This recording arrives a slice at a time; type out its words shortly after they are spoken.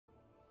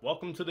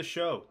Welcome to the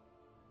show.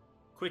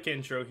 Quick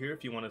intro here.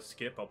 If you want to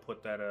skip, I'll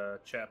put that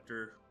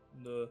chapter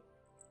in the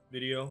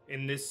video.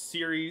 In this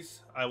series,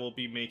 I will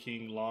be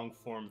making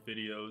long-form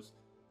videos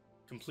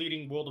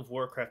completing World of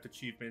Warcraft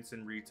achievements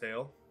in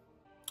retail.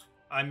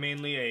 I'm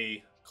mainly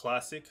a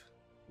classic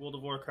World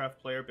of Warcraft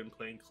player. Been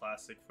playing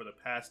classic for the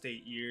past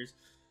 8 years,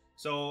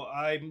 so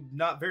I'm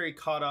not very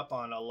caught up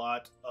on a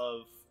lot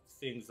of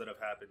things that have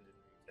happened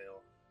in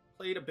retail.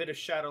 Played a bit of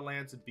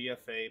Shadowlands and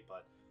BFA,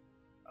 but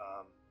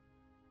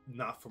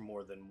not for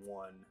more than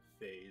one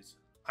phase.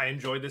 I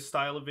enjoy this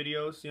style of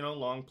videos, you know,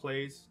 long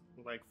plays,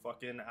 like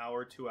fucking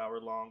hour, 2 hour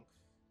long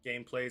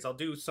gameplays. I'll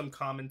do some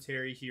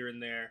commentary here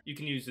and there. You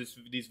can use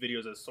these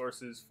videos as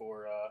sources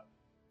for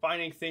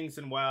finding things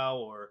in WoW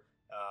or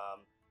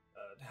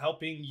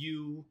helping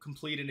you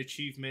complete an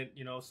achievement,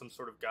 you know, some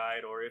sort of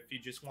guide, or if you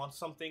just want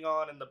something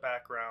on in the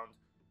background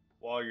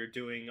while you're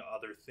doing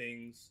other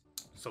things.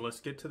 So let's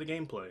get to the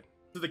gameplay.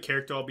 This is the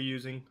character I'll be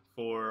using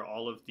for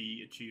all of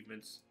the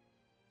achievements.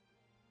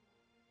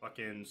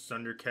 Fucking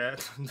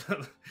Sundercat,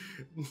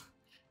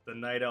 the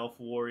Night Elf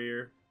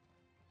Warrior.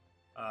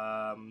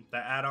 The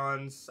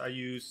add-ons, I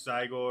use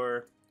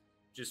Zygor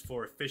just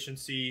for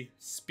efficiency,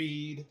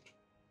 speed,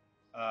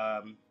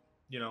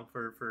 you know,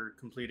 for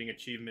completing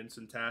achievements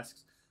and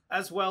tasks,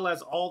 as well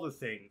as all the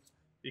things,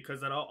 because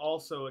that'll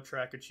also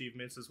attract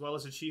achievements, as well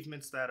as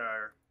achievements that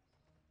are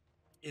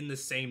in the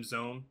same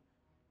zone,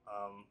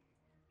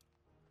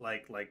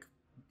 like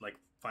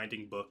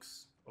finding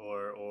books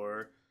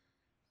or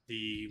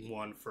the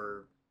one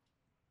for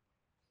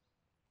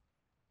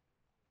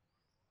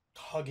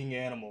hugging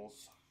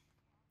animals.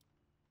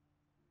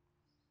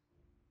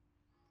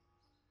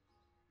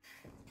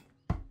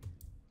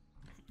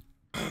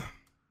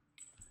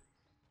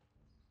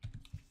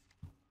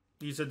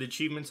 These are the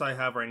achievements I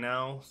have right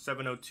now.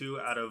 702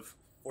 out of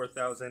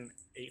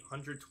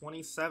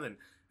 4,827.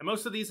 And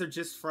most of these are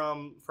just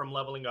from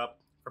leveling up,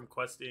 from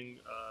questing,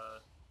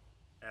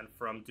 and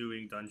from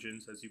doing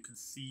dungeons, as you can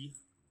see.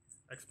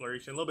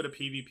 Exploration, a little bit of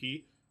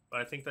PvP,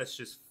 but I think that's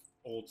just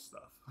old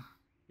stuff,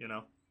 you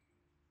know?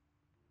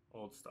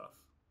 Old stuff.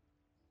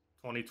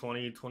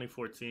 2020,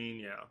 2014,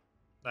 yeah.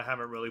 I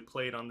haven't really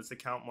played on this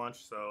account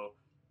much, so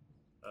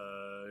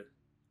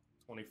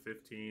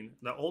 2015.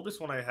 The oldest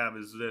one I have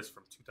is this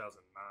from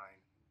 2009.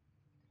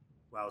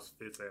 WoW's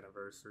 5th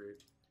anniversary.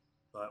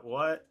 But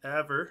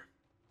whatever.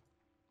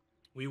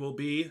 We will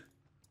be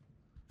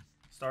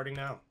starting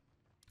now.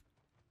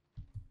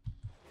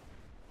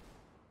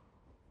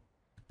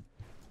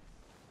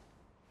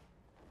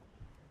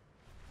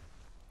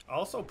 I'll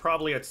also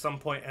probably at some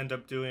point end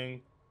up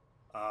doing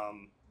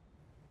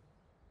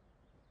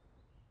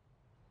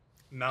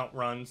mount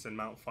runs and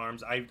mount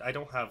farms. I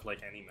don't have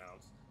like any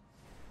mounts.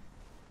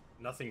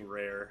 Nothing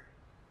rare.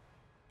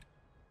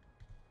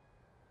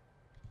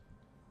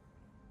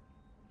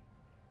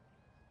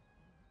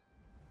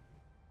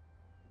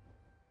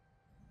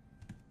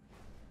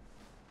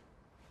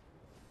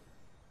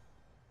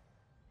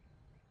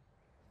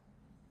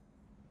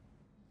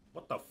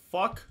 What the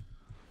fuck?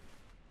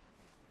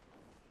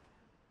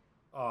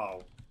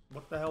 Oh,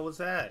 what the hell was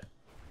that?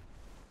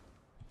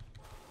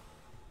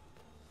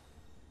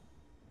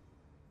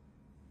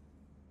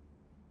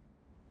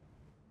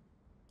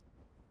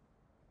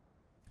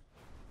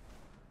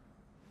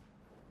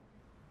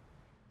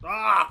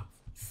 Ah!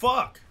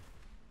 Fuck!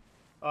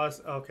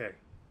 Okay.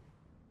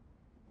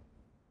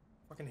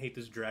 Fucking hate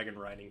this dragon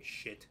riding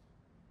shit.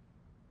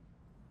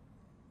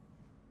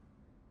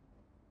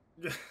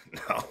 No.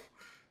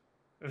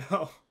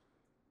 No.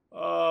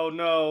 Oh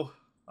no.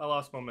 I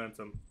lost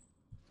momentum.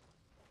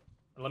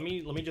 Let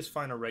me just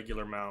find a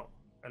regular mount,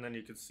 and then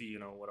you can see, you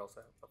know, what else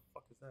I have. What the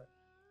fuck is that?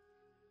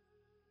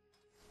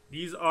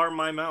 These are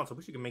my mounts. I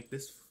wish you could make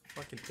this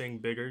fucking thing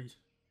bigger.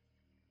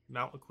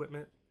 Mount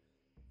equipment.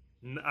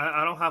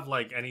 I don't have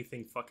like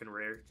anything fucking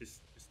rare.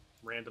 Just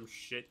random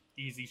shit,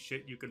 easy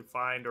shit you can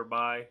find or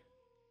buy.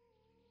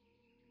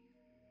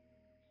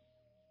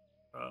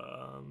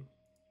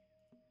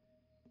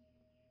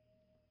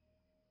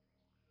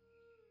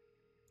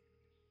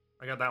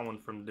 I got that one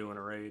from doing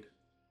a raid.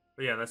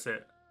 But yeah, that's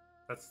it.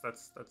 That's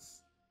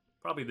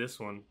probably this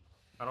one.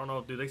 I don't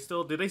know. Do they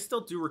still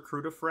do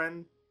recruit a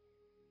friend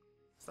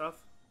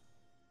stuff?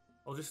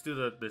 I'll just do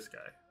this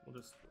guy. We'll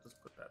just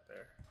put that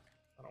there.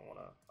 I don't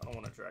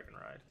wanna dragon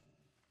ride.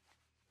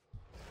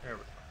 There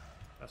we go.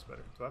 That's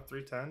better. Do I have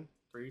 310?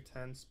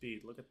 310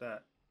 speed. Look at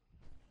that.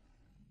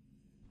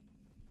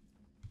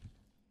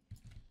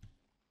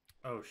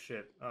 Oh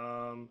shit.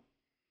 How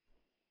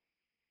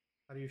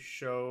do you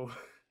show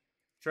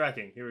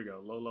tracking? Here we go.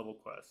 Low level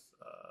quests.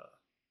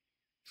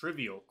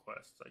 Trivial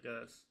quests, I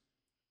guess.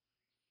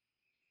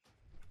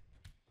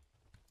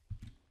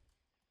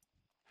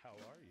 How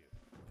are you?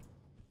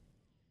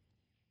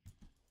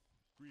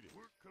 Greetings.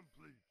 Work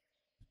complete.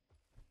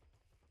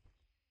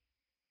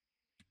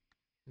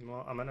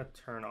 Well, I'm gonna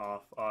turn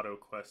off auto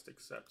quest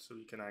accept so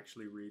we can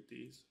actually read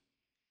these.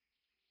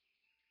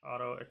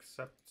 Auto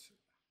accept.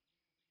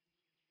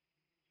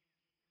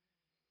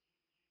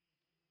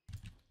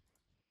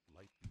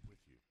 Light be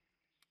with you.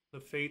 The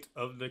fate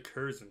of the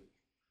Curzon.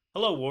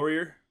 Hello,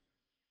 warrior.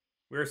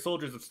 We are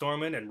soldiers of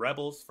Stormwind and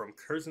rebels from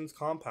Curzon's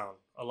compound,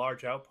 a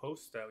large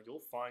outpost that you'll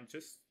find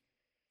just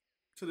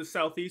to the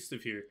southeast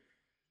of here.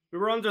 We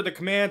were under the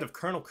command of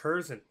Colonel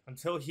Curzon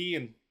until he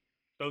and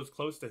those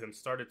close to him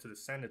started to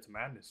descend into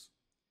madness.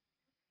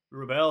 We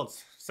rebelled,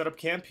 set up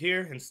camp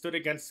here, and stood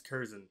against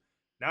Curzon.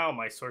 Now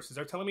my sources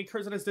are telling me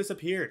Curzon has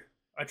disappeared.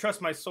 I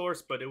trust my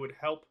source, but it would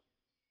help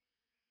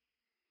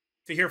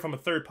to hear from a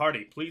third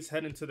party. Please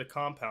head into the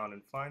compound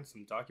and find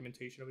some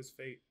documentation of his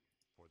fate.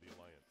 For the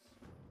Alliance.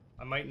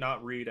 I might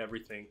not read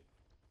everything.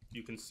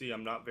 You can see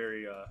I'm not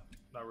very,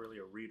 not really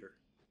a reader.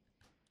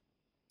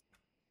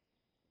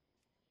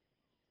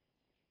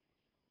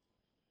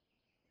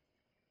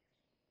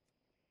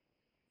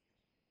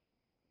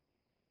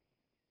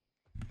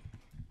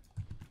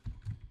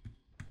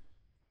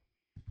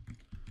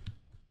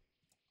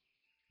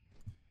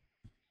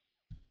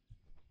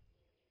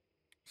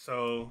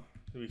 So,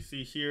 we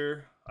see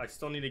here, I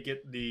still need to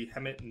get the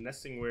Hemet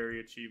Nestingwary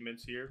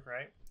achievements here,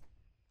 right?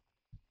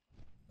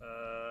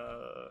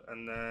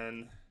 And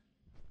then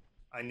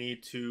I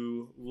need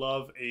to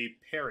love a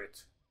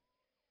parrot.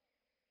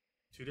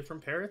 2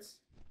 different parrots?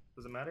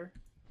 Does it matter?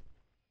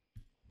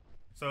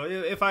 So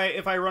if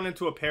I run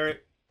into a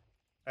parrot,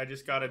 I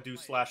just gotta do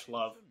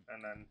 /love,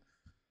 and then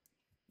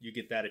you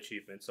get that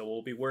achievement. So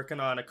we'll be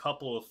working on a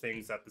couple of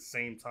things at the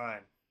same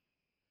time.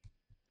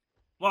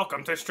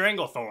 Welcome to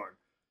Stranglethorn.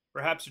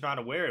 Perhaps you're not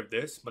aware of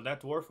this, but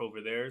that dwarf over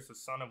there is the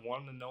son of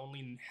one and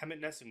only Hemet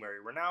Nestingwary,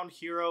 renowned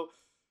hero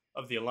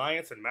of the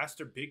Alliance and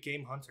master big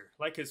game hunter.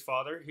 Like his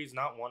father, he's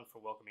not one for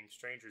welcoming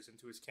strangers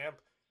into his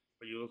camp,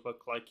 but you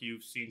look like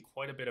you've seen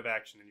quite a bit of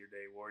action in your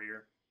day,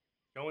 warrior.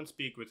 Go and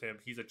speak with him.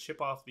 He's a chip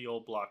off the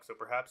old block, so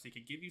perhaps he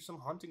could give you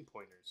some hunting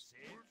pointers.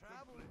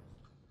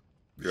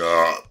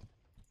 Yeah.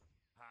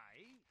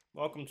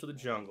 Welcome to the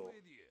jungle.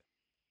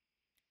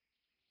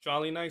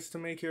 Jolly nice to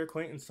make your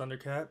acquaintance,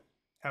 Thundercat.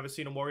 Haven't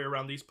seen a warrior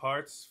around these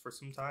parts for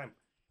some time.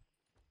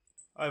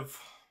 I've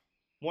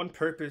one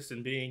purpose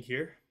in being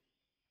here,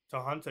 to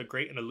hunt a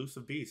great and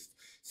elusive beast.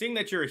 Seeing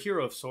that you're a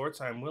hero of sorts,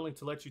 I am willing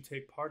to let you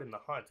take part in the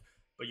hunt,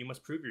 but you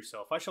must prove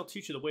yourself. I shall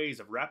teach you the ways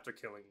of raptor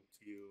killing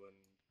to you and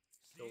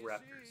kill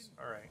raptors.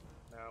 Alright,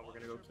 now we're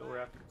gonna go kill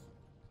raptors.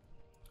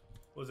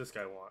 What does this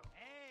guy want?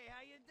 Hey,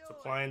 how you doing?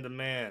 Supply and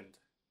demand.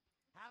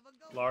 Have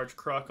a good Large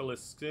crocodile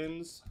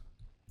skins.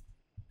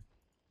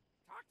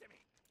 Talk to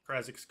me.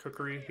 Krazik's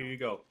cookery. Here you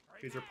go.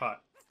 Here's your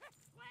pot.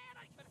 Glad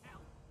I could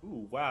help.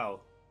 Ooh,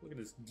 wow. Look at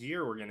this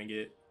gear we're gonna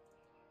get.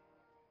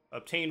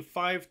 Obtain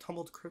 5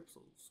 tumbled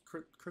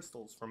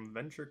crystals from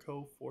Venture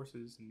Co.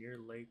 forces near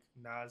Lake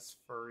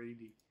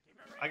Nasfaridi.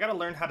 I gotta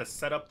learn how to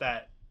set up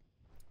that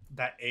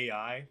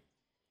AI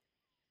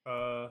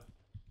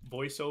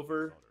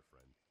voiceover,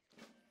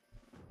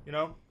 you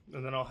know,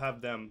 and then I'll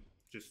have them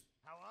just.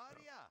 How are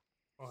ya?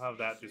 I'll have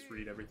that just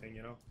read everything,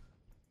 you know.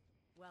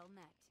 Well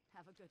met.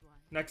 Have a good one.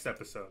 Next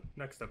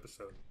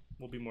episode.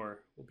 We'll be more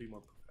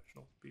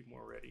professional. Be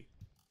more ready.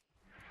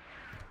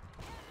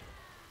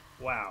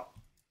 Wow.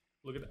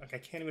 Look at that. Like, I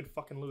can't even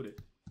fucking loot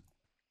it.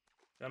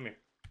 Come here.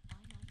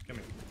 Come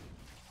here.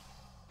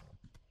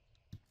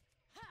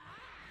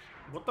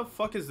 What the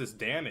fuck is this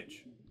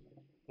damage?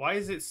 Why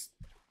is it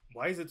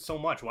so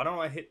much? Why don't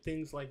I hit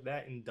things like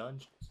that in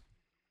dungeons?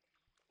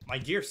 My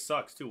gear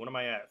sucks too. What am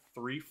I at?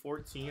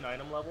 314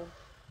 item level?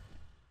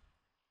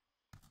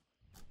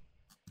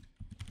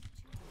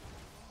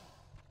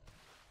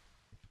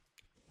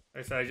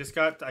 Like I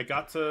said, I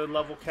got to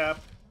level cap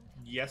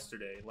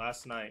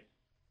last night.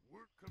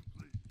 Work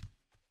complete.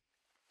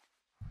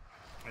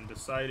 And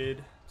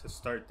decided to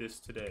start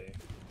this today.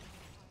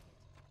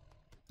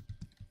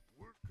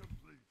 Work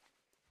complete.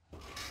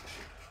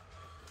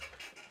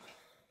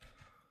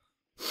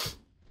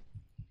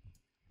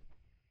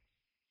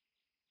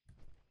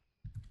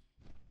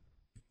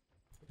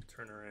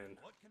 Turn her in.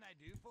 What can I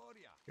do for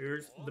ya?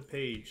 Here's the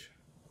page.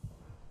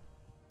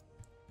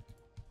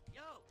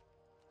 Yo,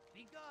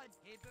 be good.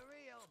 Keep it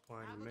real.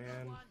 Blind Have a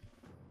man. good one.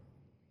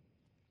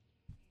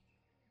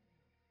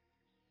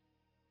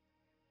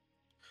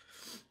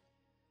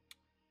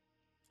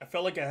 I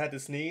felt like I had to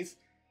sneeze.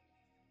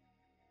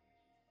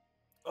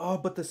 Oh,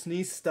 but the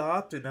sneeze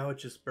stopped and now it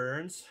just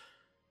burns.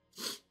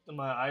 And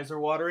my eyes are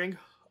watering.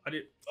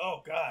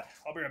 Oh god,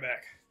 I'll be right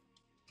back.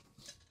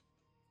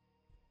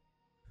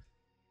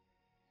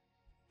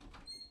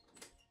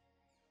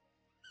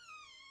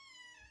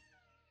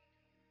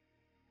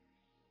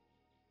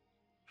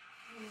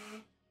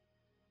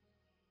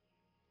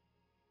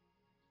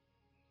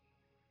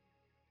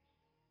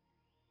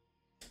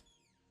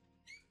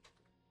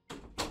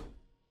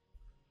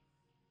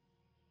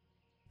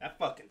 That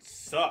fucking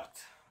sucked.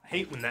 I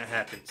hate when that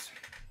happens.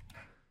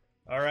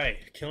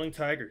 Alright, killing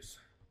tigers.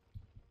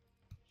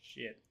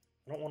 Shit.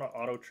 I don't want to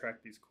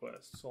auto-track these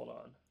quests. Hold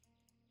on.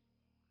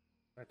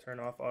 I turn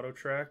off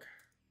auto-track.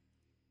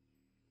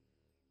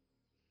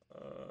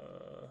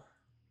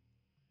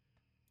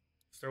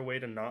 Is there a way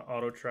to not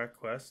auto-track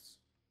quests?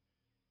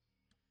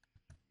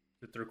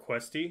 Is it through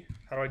Questy?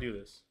 How do I do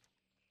this?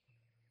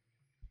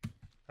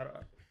 How do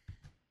I...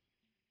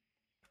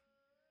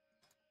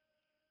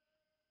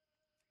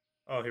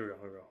 Oh, here we go.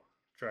 Here we go.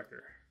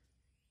 Tracker.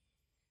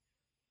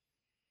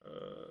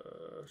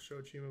 Show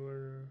achievement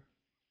order.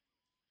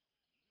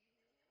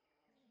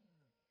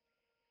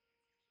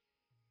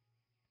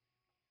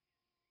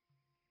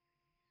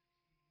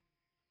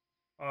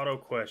 Auto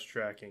quest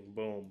tracking.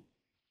 Boom.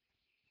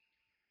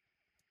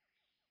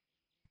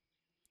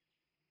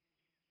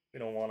 We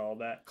don't want all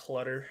that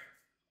clutter.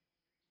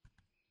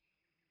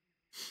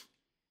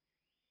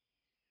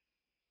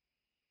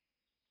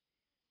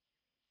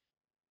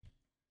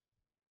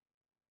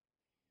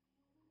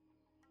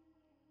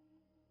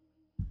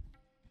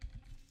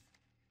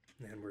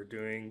 And we're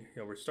doing,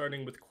 we're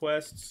starting with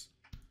quests.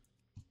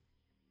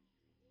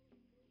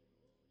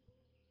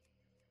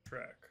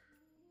 Track.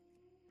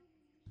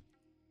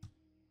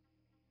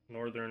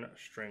 Northern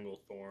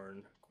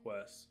Stranglethorn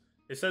quest.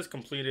 It says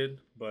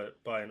completed,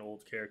 but by an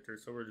old character,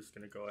 so we're just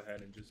gonna go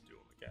ahead and just do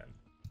them again.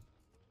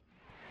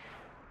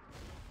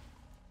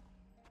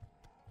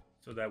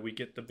 So that we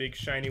get the big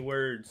shiny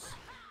words.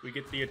 We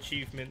get the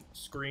achievement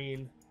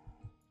screen.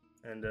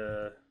 And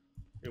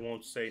it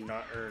won't say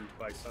not earned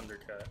by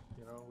Sundercat.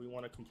 You know, we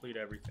want to complete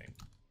everything.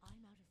 I'm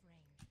out of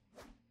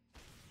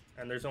range.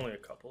 And there's only a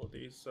couple of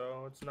these,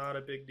 so it's not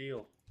a big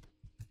deal.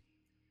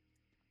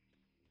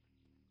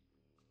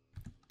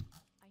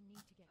 I need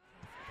to get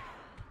closer.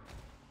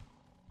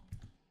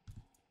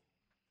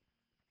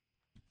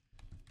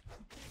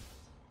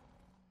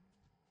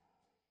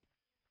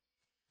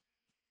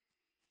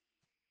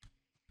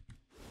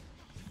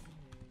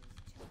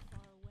 Too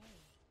far away.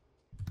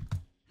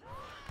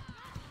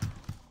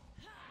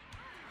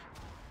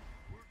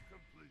 Work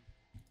complete.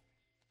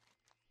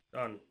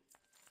 Done.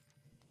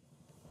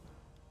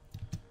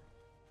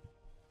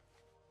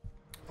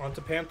 On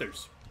to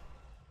Panthers.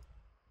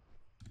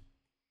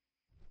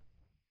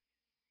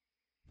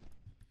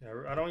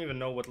 Yeah, I don't even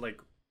know what,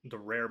 like, the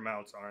rare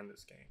mounts are in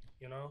this game,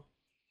 you know?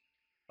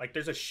 Like,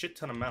 there's a shit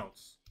ton of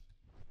mounts.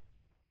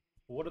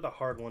 What are the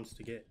hard ones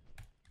to get?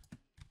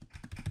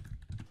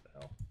 What the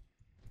hell?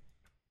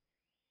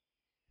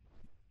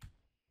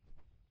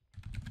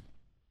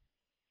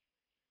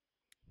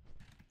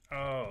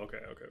 Oh, okay.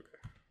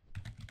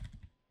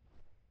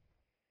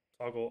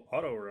 Toggle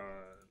auto run.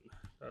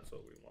 That's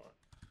what we want.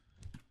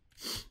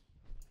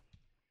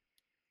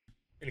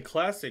 In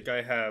Classic,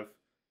 I have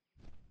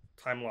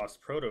Time Lost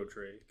Proto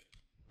Drake.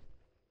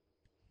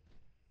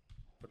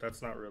 But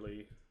that's not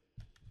really...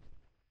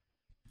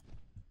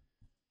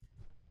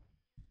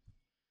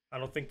 I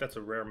don't think that's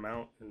a rare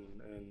mount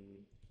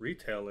in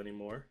retail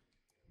anymore.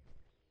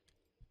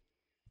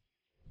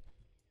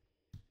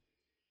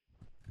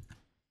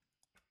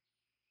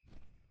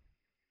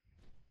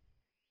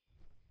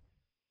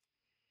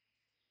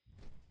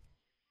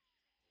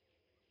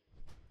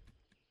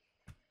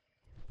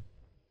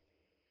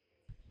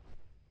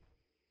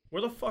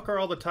 Where the fuck are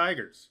all the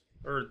tigers?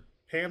 Or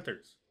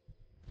panthers?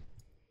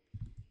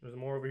 There's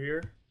more over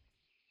here.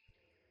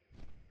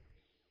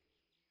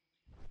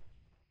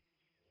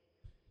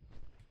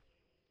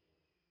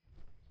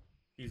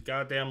 These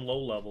goddamn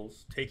low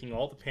levels taking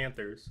all the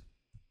panthers.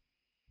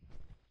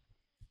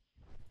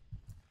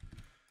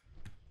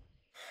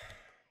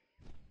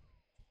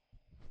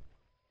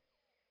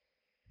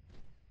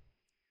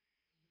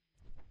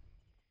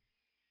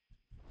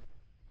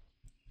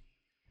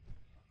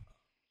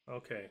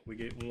 Okay, we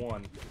get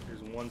one.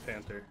 There's one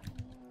panther.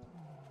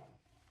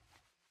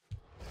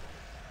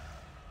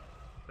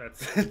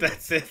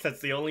 That's it.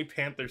 That's the only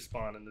panther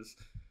spawn in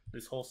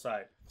this whole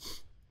side.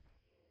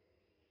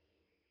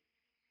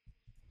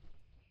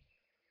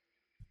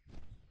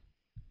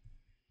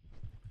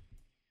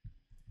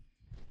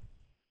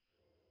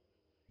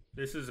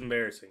 This is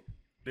embarrassing.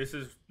 This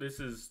is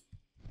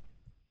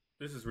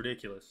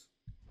ridiculous.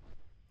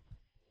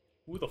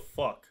 Who the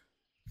fuck?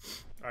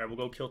 Alright, we'll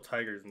go kill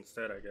tigers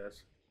instead, I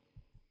guess.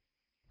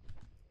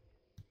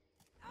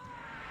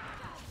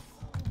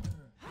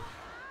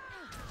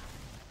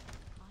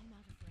 I'm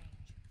out of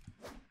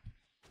range.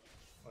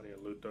 I need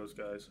to loot those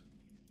guys.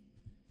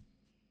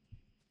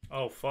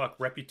 Oh fuck,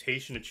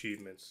 reputation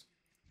achievements.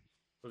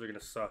 Those are gonna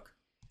suck.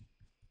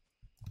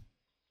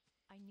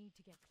 I need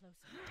to get closer.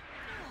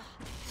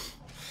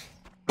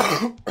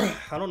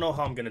 I don't know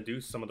how I'm gonna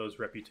do some of those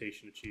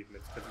reputation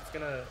achievements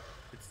because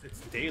it's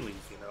dailies,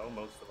 you know,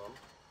 most of them.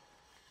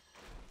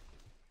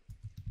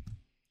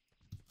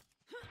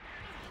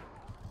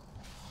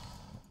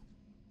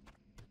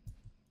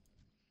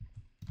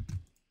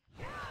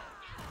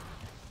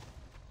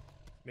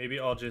 Maybe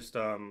I'll just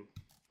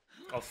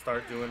I'll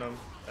start doing them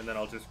and then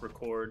I'll just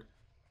record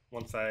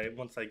once I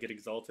get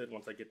exalted,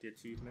 once I get the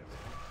achievement.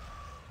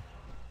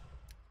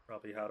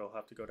 Probably how it'll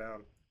have to go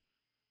down.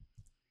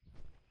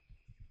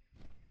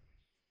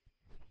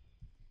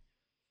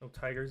 No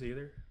tigers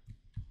either.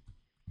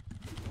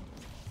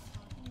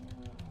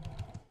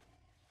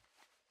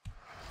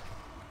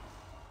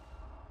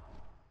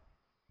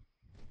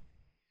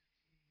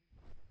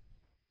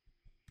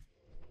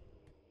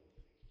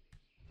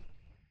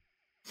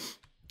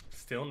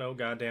 Still no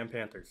goddamn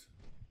panthers.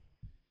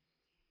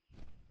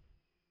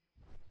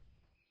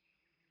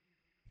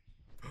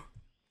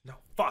 No,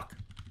 fuck.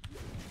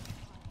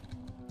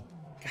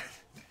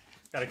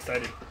 Got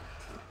excited.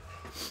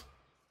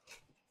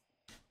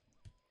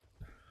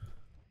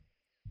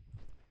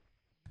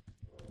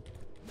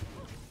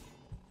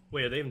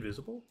 Wait, are they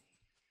invisible?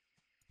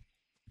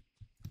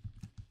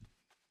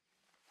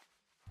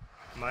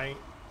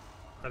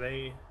 Are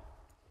they?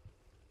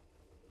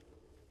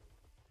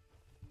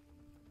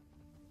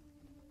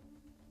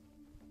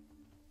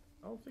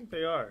 I don't think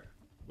they are.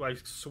 Well, I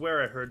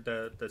swear I heard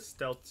the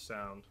stealth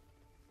sound.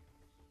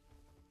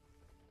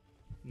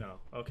 No,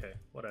 okay,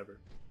 whatever.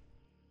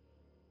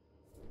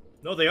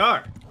 No, they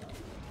are!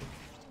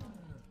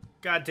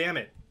 God damn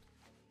it.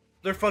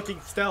 They're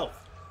fucking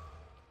stealth.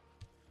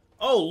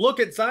 Oh, look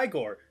at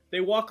Zygor.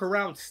 They walk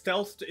around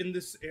stealthed in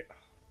this...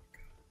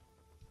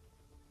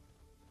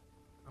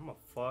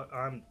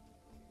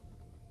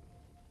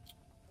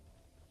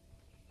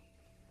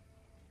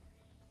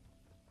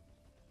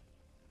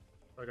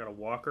 I gotta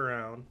walk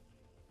around.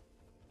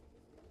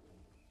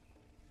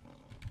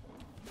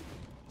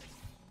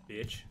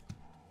 Bitch.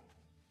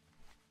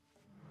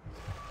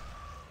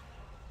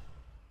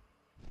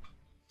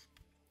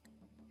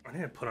 I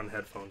need to put on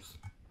headphones.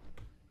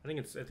 I think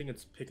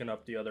it's picking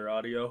up the other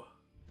audio.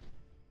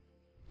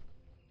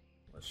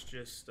 Let's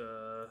just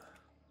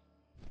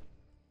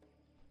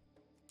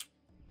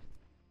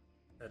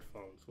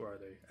headphones, where are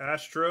they?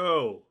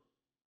 Astro!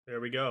 There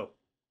we go.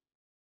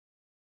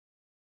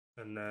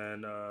 And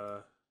then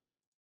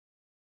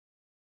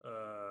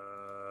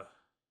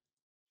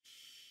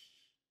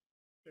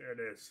there it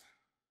is.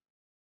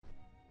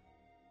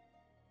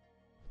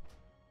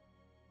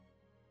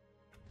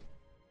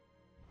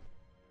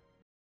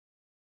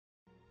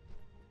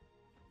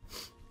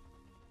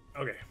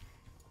 Okay.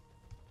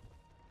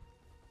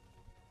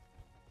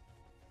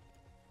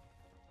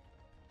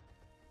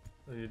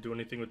 I need to do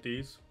anything with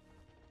these?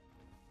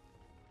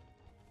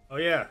 Oh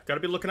yeah, gotta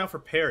be looking out for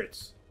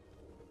parrots.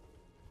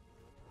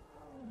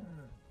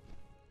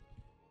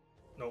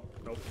 Nope,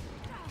 nope.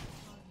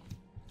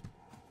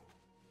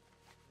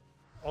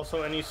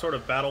 Also, any sort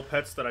of battle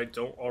pets that I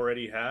don't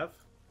already have.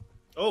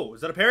 Oh,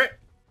 is that a parrot?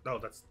 No,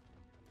 that's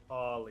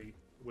Ollie,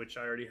 which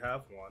I already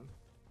have one.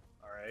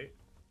 Alright.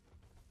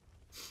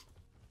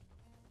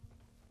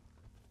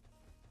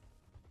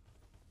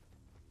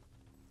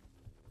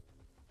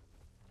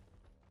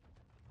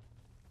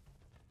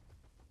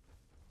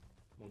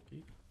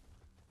 Monkey.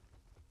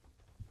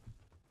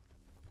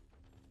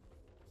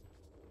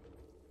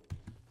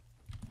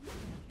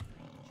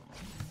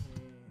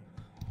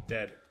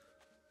 Dead.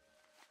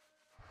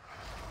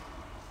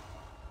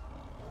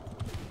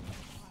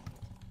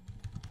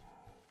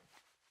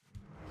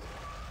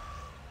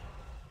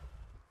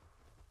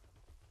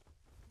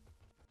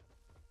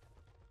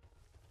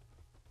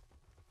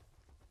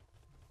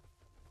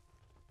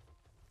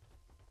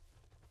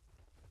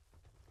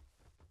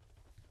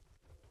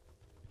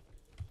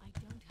 I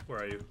don't have Where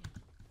are you? target.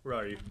 Where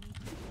are you?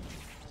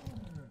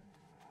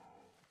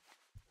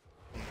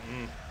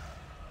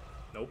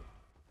 Nope.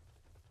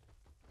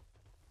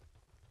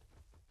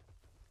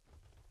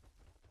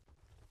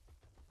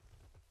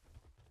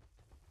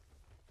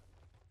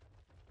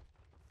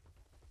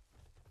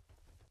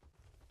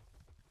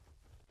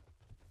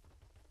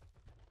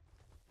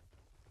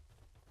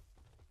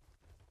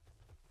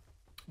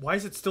 Why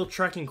is it still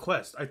tracking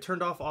quest? I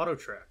turned off auto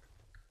track.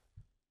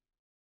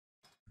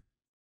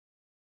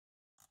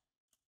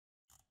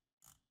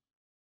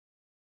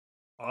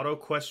 Auto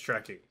quest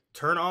tracking.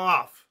 Turn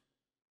off.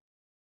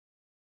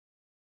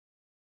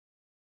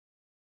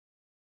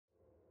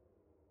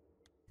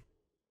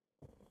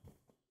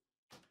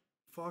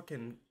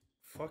 Fucking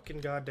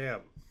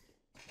goddamn.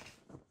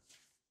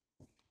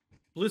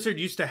 Blizzard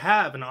used to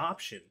have an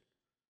option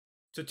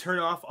to turn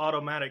off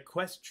automatic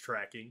quest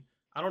tracking.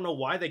 I don't know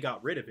why they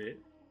got rid of it.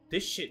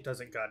 This shit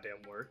doesn't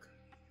goddamn work.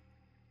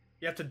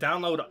 You have to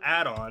download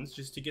add-ons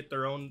just to get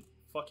their own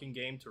fucking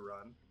game to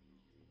run.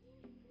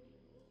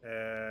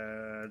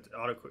 And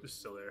auto quit is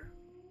still there.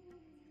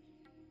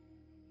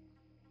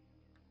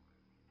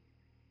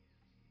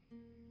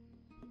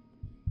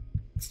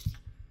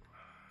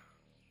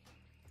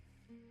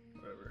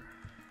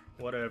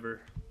 Whatever.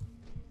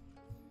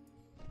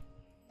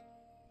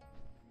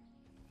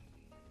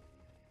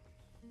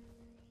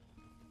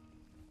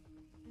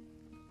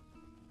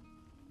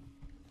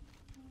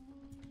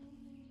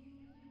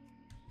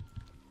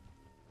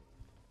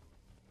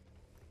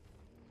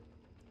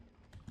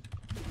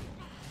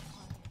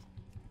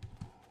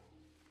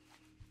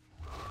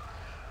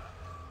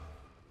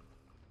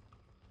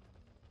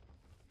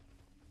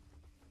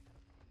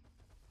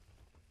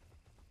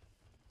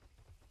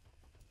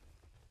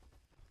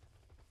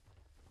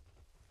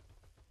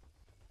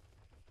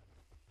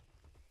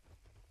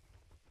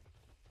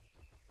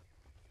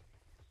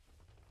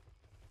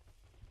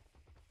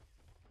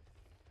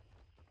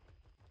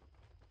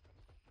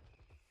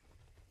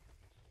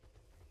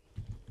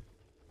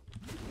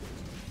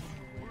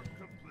 Work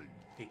complete.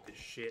 Hate this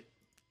shit.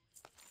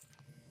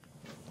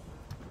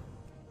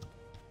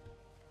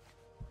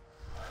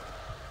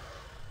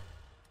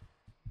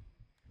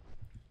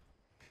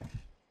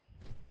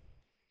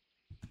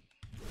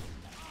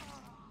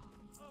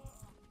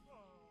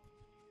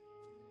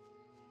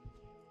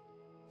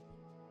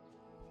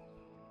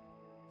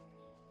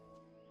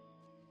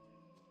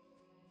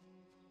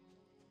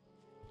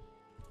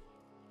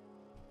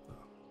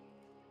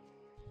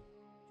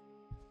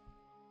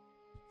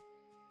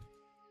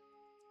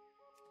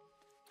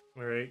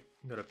 Alright,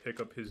 gotta pick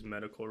up his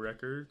medical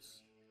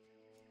records.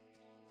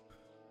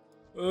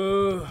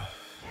 You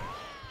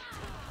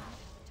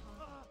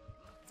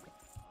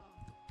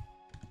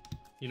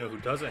know who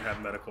doesn't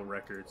have medical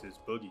records is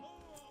Boogie.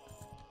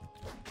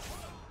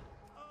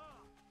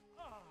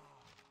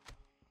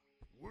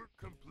 Work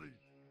complete.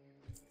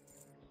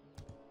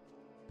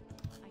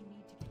 I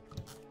need to get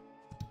closer.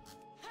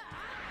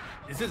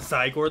 Is it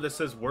Zygor that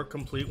says work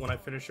complete when I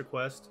finish a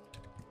quest?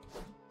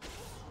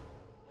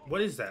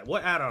 What is that?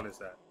 What add-on is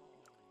that?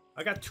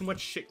 I got too much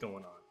shit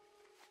going on.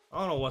 I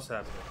don't know what's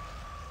happening.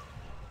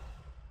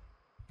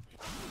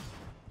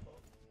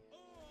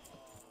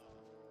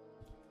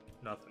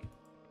 Nothing.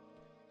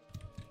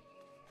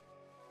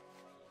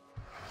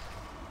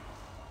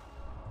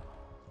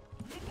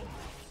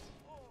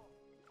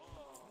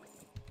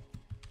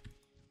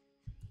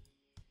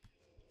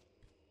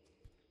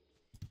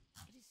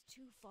 It is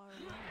too far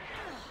away.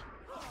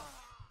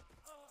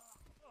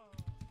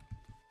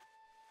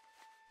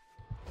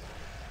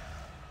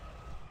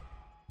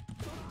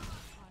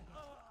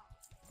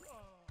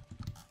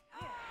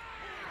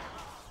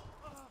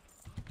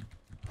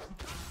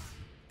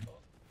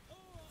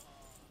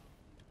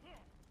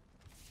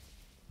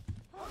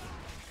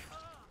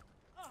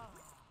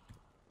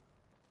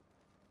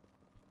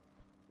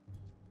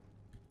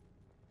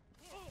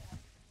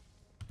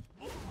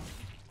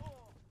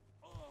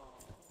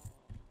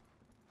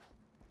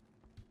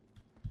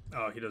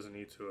 Oh, he doesn't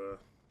need to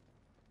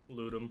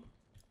loot him.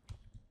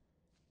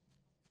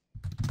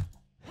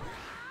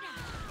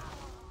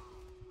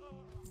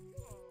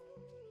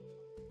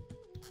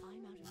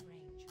 I'm out of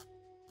range.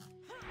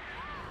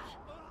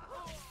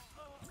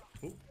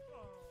 Ooh.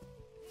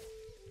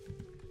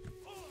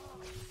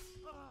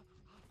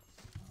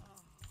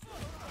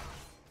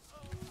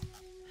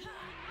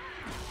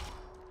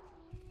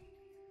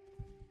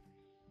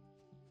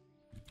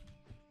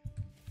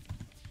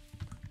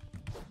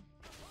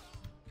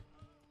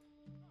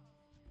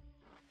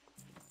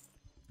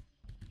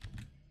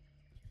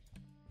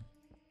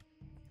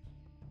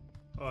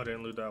 Oh, I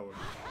didn't loot that one.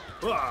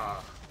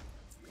 Ah!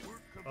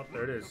 Work Oh,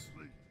 there it is.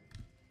 complete.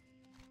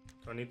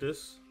 Do I need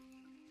this?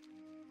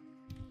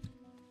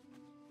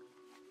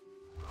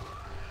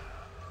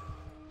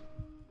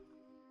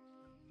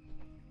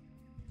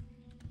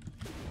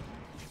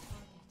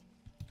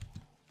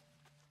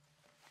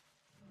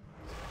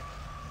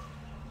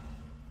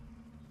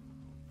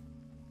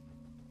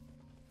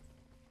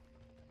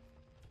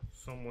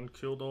 Someone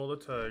killed all the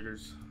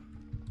tigers.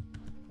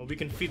 Well, we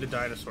can feed the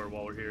dinosaur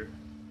while we're here.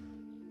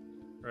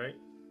 Right?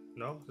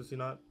 No? Does he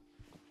not?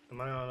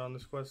 Am I not on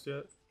this quest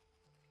yet?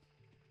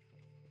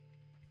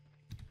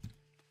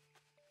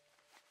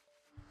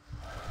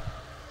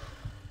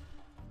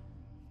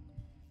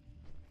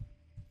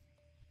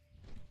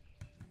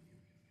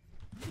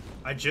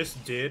 I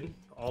just did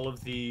all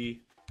of the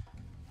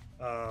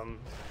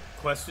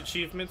quest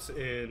achievements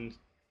in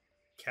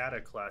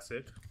Kata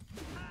Classic,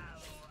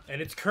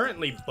 and it's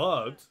currently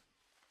bugged.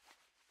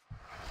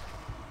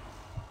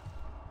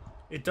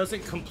 It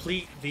doesn't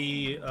complete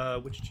the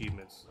which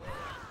achievements?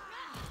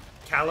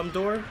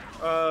 Kalimdor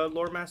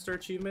Loremaster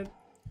achievement.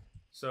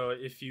 So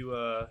if you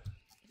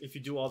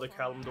do all the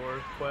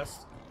Kalimdor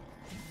quests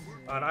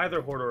on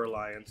either Horde or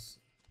Alliance,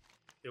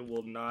 it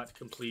will not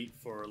complete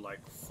for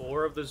like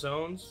 4 of the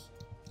zones.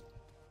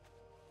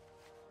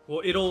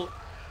 Well, you'll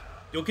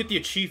get the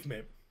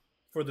achievement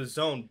for the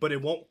zone, but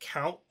it won't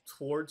count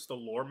towards the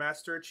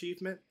Loremaster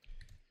achievement.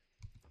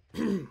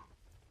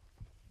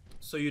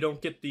 So you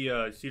don't get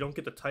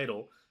the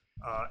title,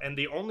 and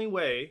the only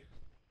way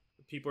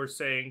people are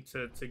saying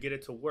to get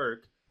it to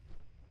work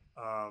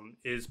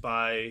is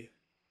by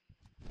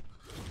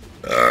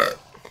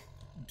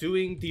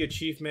doing the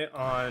achievement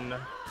on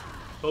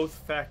both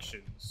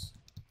factions.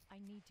 I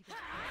need to get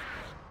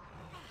closer.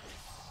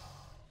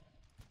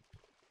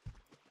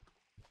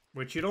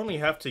 Which you'd only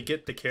have to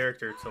get the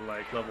character to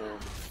like level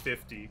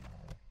 50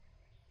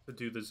 to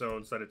do the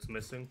zones that it's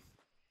missing.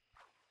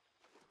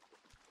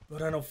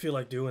 But I don't feel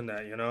like doing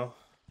that, you know?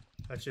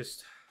 I'm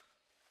just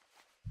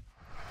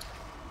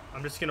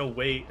gonna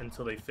wait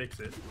until they fix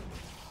it.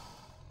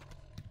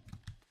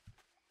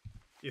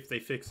 If they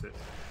fix it,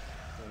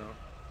 you know?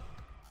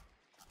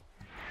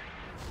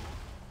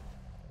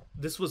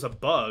 This was a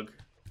bug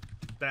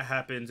that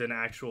happens in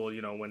actual,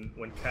 you know,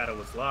 when Kata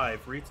was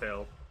live,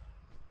 retail.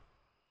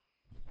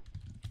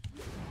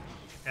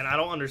 And I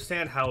don't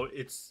understand how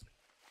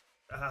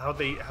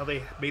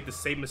they made the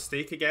same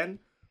mistake again,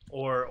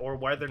 or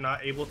why they're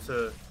not able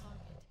to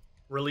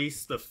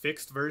release the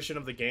fixed version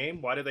of the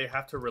game. Why do they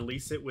have to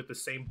release it with the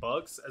same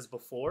bugs as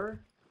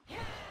before?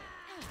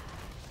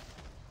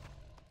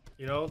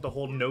 You know, the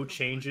whole no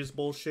changes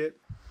bullshit.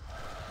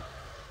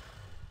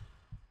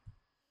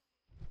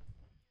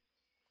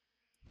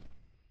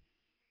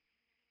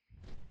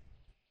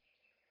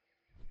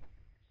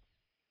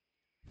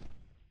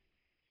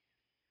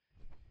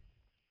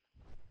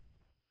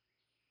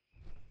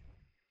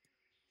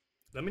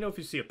 Let me know if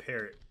you see a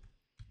parrot.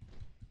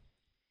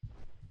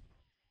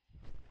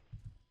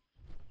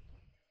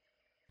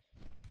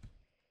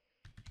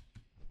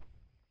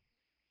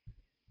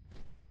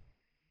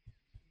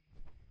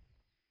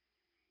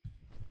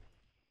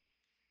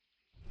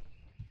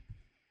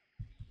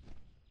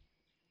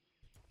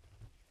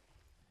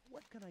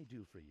 can I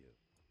do for you?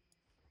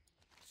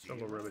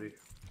 Jungle remedy.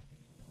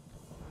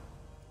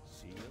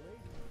 See you later.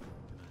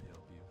 Can I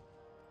help you?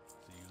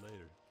 See you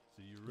later.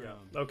 See you Yeah.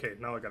 around. Okay,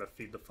 now I gotta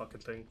feed the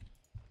fucking thing.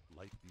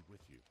 Light be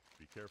with you.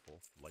 Be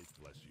careful. Light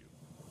bless you.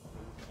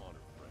 Go with honor,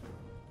 friend.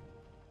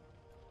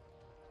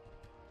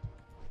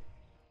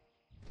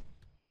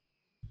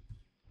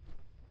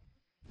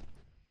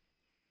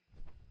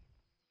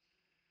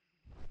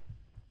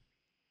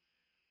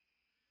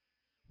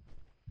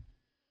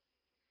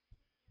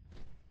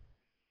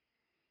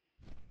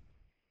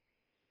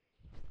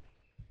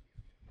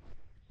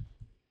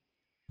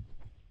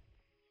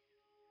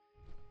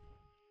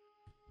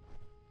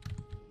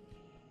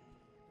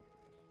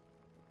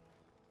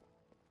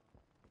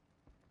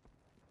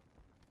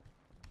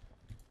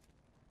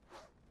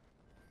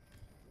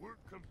 Work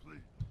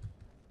complete.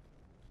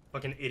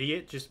 Fucking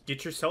idiot, just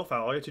get yourself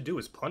out. All you have to do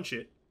is punch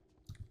it.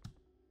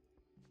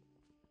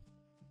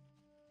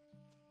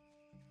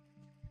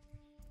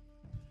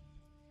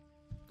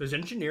 Does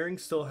engineering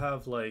still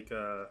have like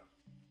oh,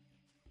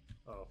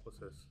 what's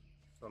this?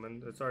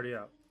 Summon, it's already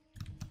out.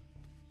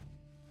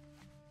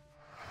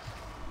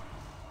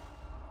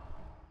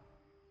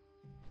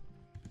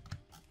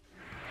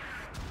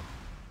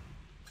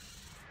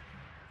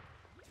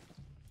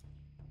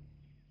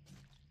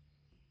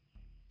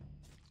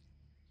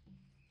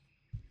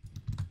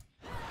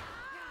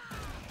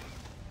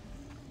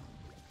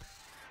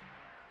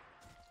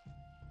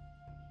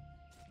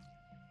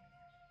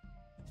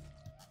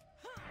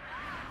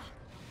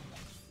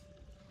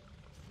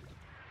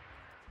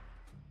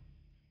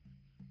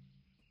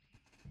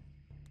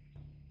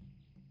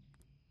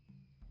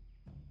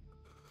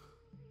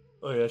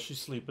 Oh yeah, she's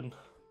sleeping.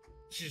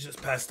 She's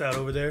just passed out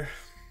over there.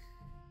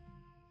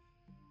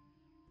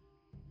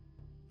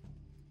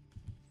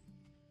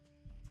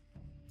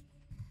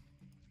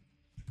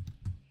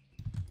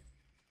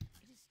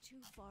 It is too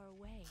far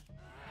away.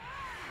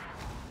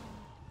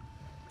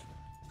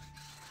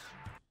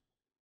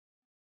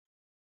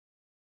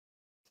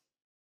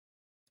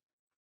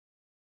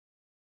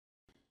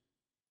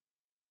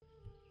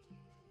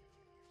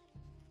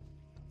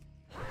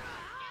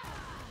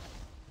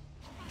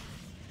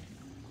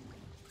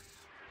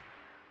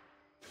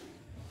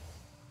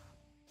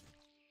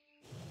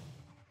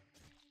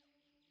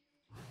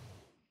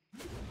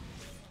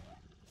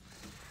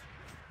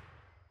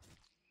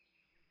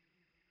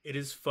 It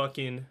is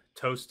fucking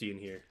toasty in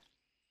here.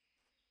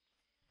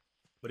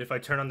 But if I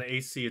turn on the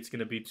AC, it's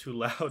gonna be too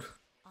loud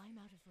I'm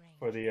out of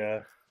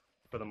range.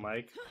 for the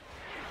mic.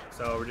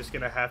 So we're just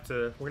gonna have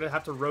to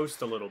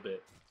roast a little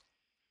bit.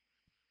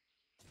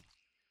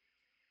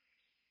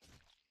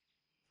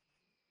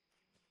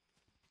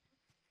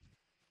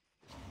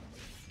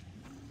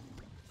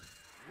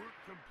 Work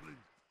complete.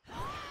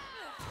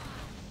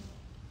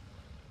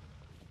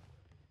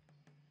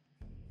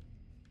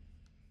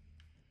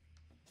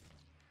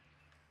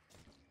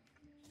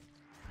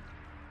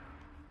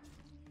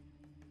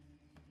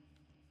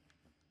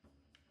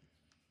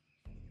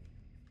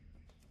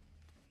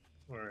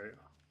 All right.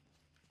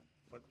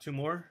 What? Two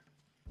more?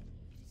 It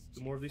is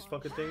Two more of these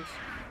fucking things?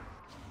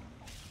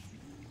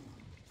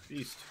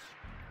 Feast.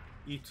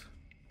 Eat.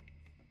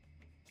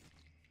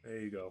 There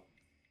you go.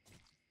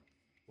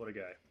 What a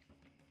guy.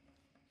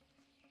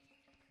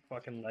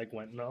 Fucking leg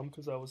went numb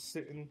because I was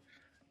sitting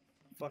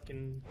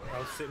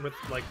with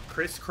like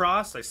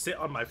crisscross. I sit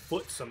on my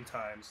foot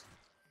sometimes.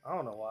 I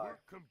don't know why. Work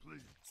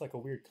complete. It's like a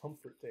weird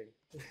comfort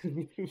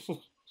thing.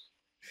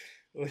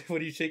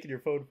 What are you shaking your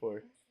phone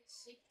for?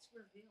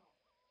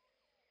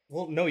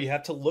 Well, no, you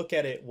have to look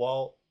at it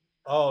while...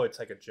 Oh, it's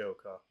like a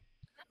joke, huh?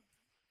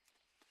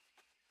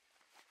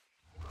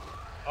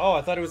 Oh,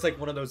 I thought it was like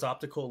one of those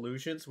optical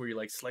illusions where you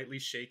like slightly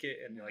shake it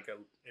and like a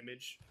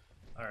image.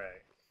 All right,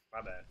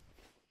 my bad.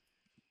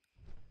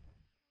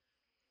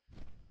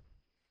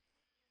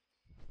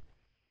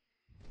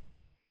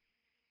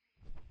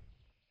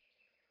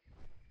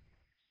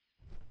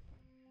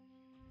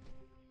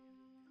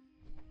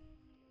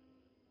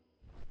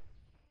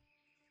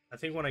 I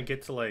think when I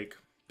get to like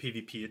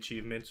PvP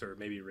achievements or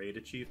maybe raid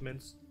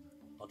achievements,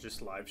 I'll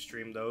just live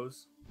stream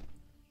those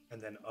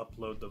and then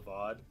upload the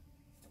VOD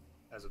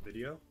as a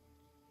video.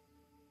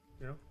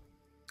 You know?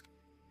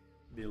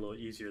 Be a little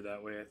easier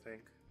that way, I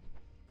think.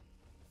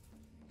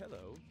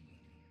 Hello.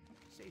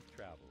 Safe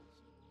travels.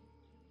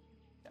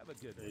 Have a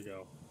good There you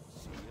go.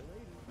 See you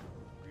later.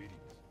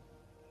 Greetings.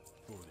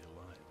 For the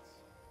Alliance.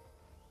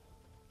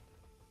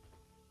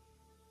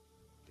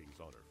 King's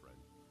honor, friend.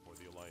 For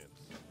the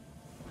Alliance.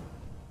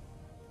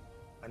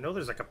 I know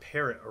there's like a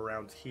parrot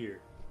around here.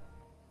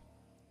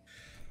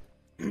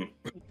 I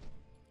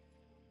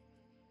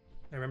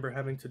remember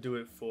having to do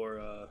it for,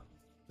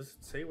 does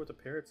it say where the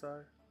parrots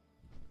are?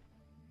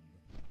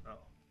 Oh.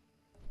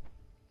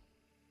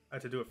 I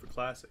had to do it for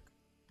Classic.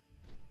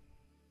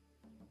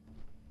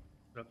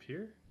 Up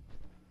here?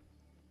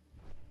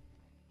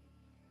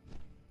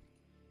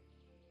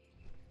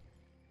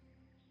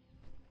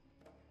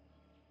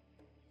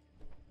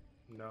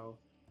 No.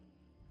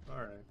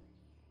 Alright.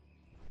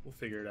 We'll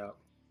figure it out.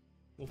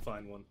 We'll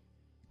find one.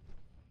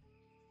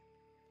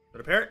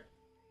 that a parrot?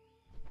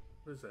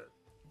 What is that?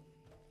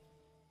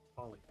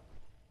 Ollie.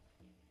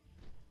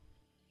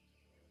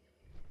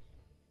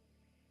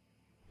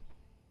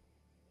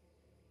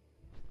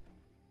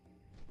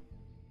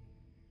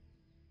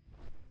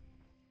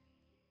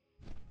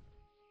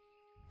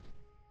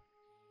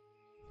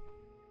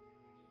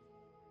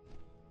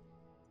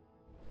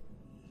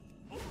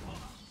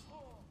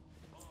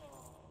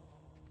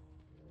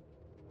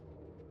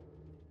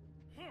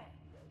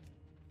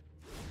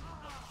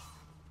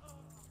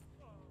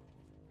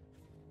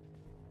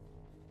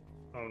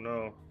 Oh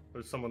no,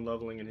 there's someone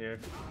leveling in here.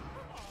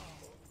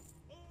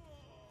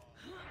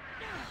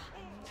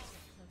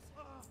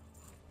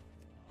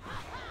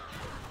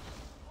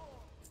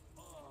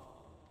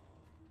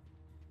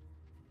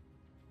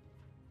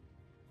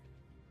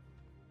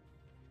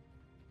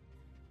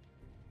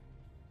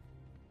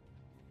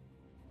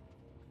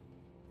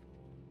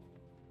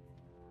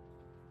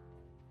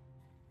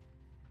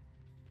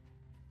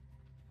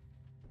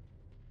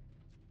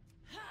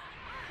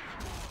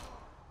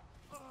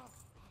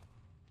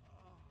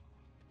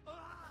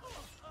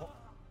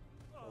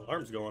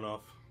 Alarm's going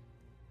off.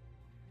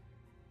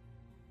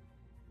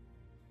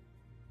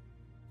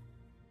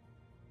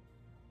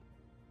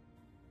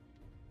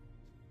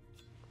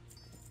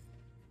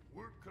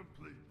 Work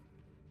complete.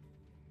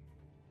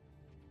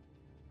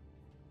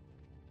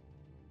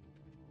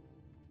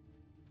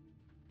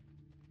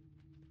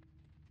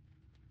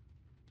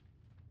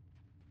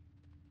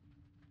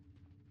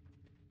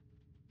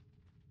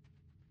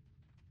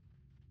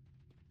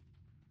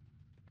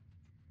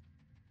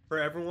 For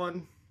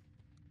everyone,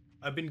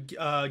 I've been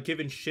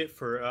given shit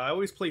for. I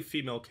always play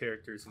female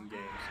characters in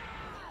games,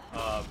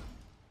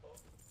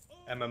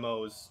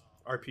 MMOs,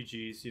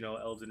 RPGs, you know,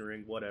 Elden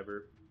Ring,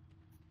 whatever.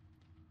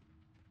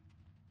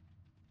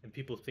 And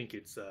people think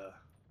it's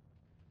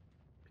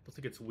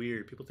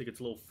weird. People think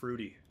it's a little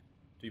fruity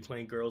to be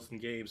playing girls in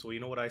games. Well, you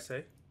know what I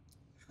say?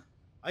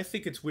 I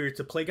think it's weird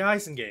to play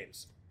guys in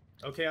games.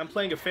 Okay, I'm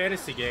playing a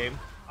fantasy game.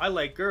 I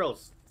like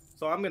girls,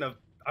 so I'm gonna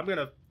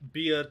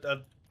be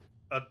a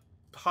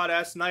hot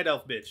ass night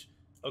elf bitch.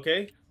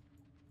 Okay,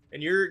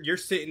 and you're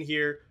sitting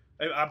here.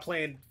 I'm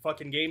playing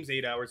fucking games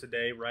 8 hours a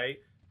day, right?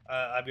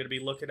 I'm gonna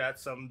be looking at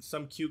some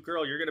cute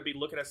girl. You're gonna be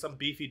looking at some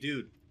beefy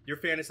dude. You're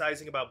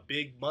fantasizing about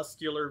big,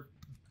 muscular,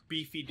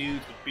 beefy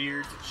dudes with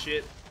beards and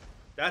shit.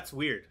 That's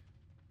weird.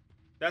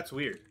 That's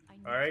weird.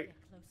 All right.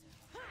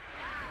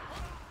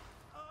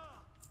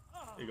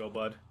 Here you go,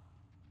 bud.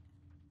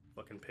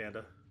 Fucking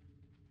panda.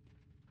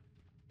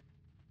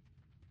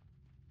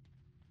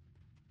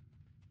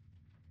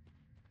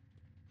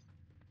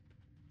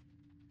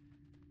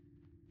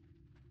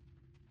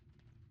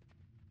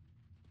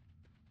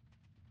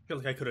 I feel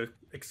like I could have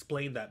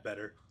explained that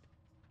better.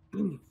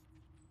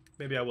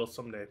 Maybe I will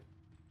someday. It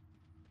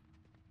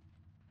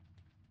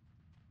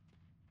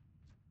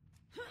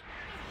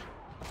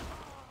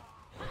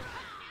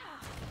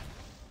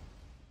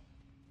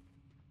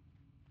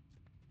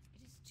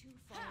is too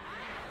far away.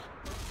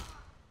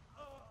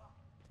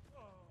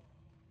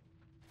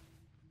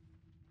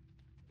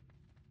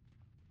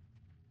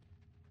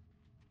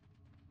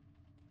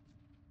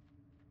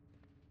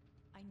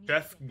 I need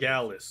Jeff to get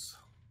Gallus.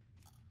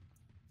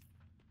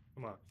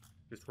 Come on,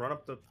 just run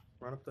up the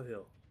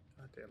hill.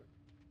 God damn it!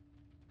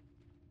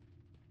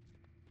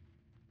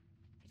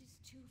 It is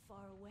too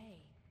far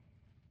away.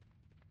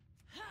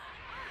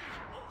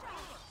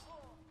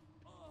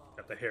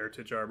 Got the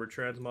Heritage Arbor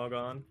transmog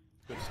on.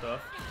 Good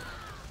stuff.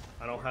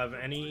 I don't have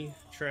any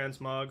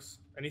transmogs,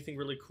 anything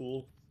really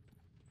cool,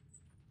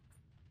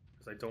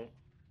 because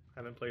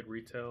haven't played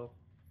retail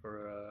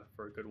for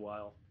a good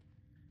while.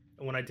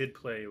 And when I did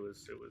play, it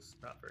was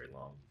not very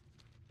long.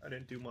 I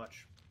didn't do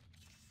much.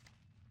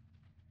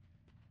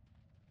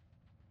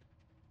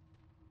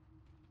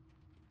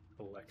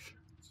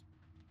 Collections.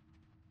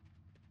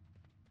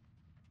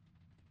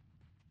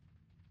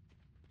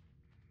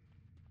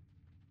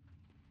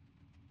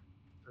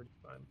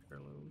 35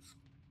 heirlooms.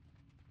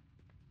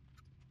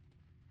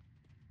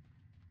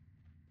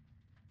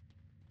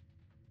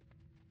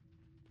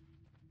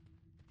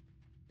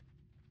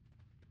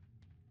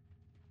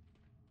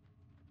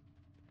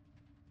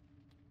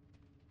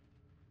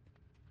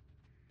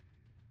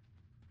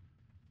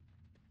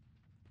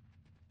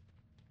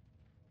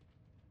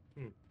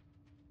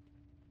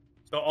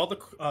 So all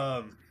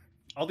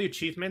the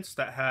achievements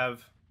that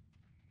have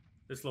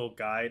this little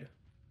guide,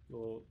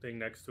 little thing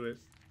next to it,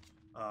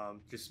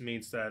 just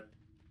means that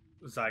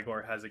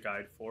Zygor has a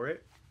guide for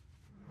it.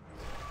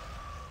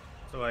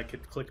 So I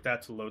could click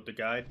that to load the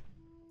guide.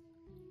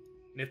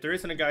 And if there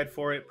isn't a guide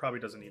for it, probably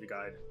doesn't need a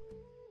guide.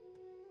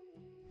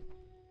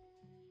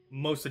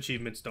 Most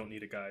achievements don't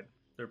need a guide.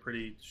 They're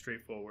pretty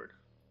straightforward.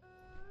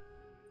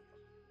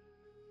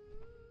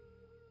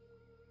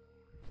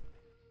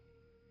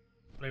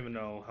 I don't even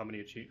know how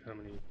many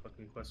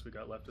fucking quests we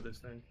got left of this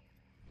thing.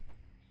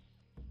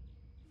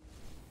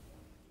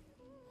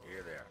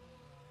 Here there.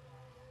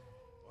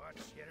 Watch,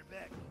 get her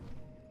back.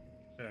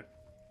 Okay,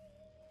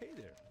 Hey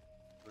there.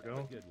 there we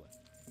go. Good one.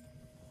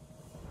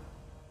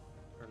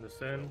 Turn this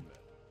in.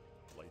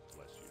 Light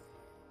bless you.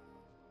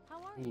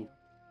 are Ooh, you?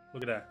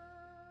 look at that.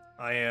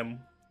 I am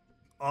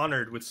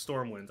honored with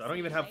Stormwinds. I don't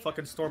even have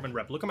fucking Stormwind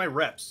rep. Look at my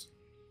reps.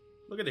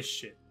 Look at this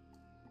shit.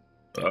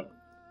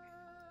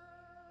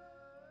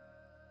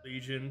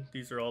 Legion.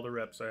 These are all the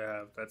reps I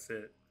have. That's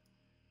it.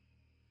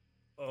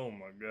 Oh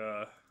my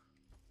god.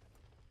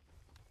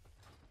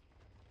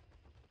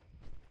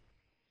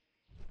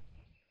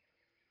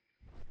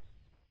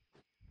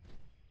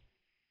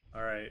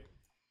 Alright.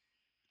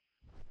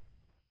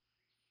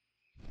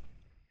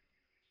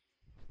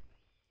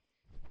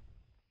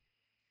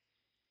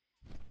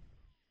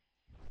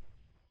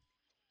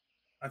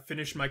 I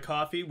finished my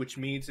coffee, which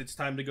means it's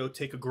time to go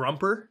take a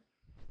grumper.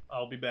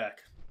 I'll be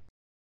back.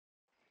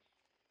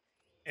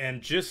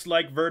 And just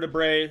like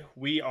vertebrae,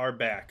 we are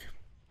back.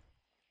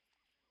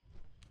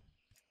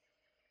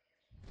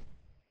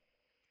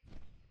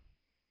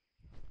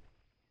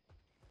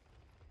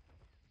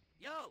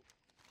 Yo,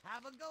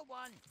 have a good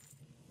one.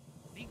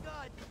 Be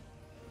good.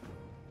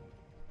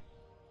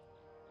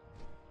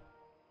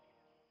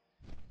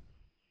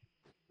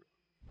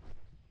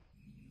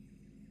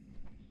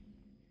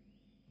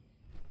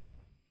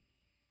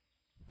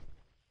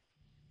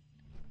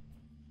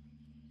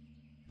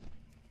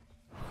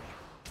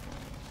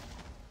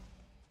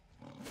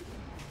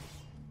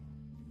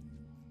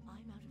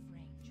 I'm out of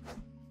range.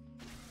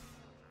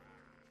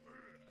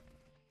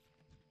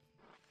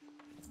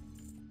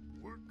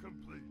 Work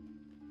complete.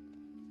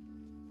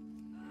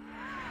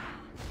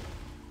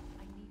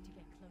 I need to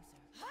get closer.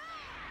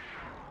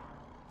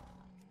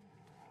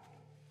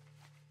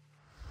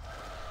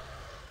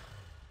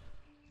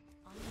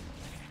 I'm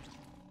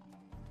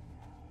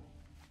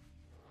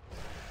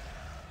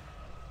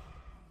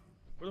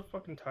Where the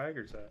fucking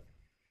tiger's at?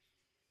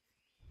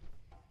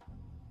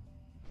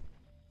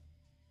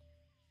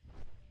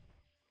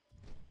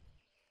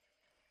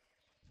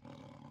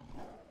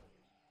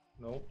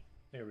 Nope.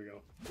 There we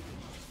go.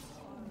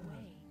 far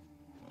away.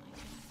 I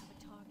don't have a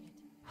target.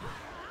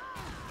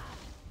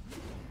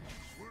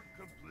 Work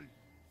complete.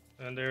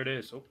 And there it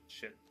is. Oh,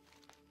 shit.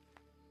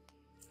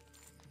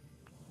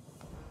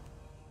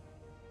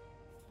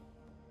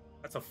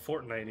 That's a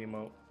Fortnite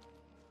emote.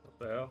 What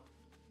the hell?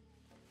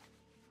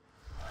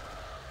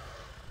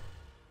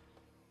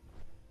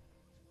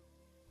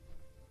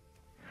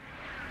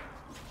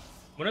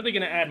 When are they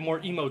gonna add more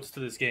emotes to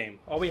this game?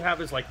 All we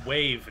have is like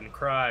wave and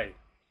cry.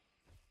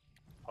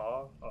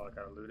 Paw? Oh, I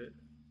gotta loot it.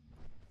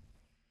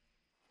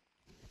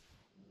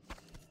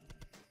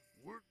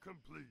 Work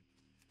complete.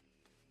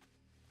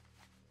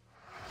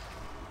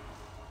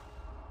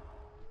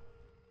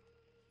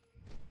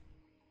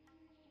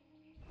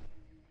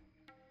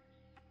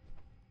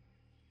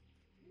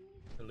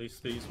 At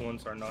least these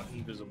ones are not I'm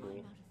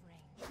invisible.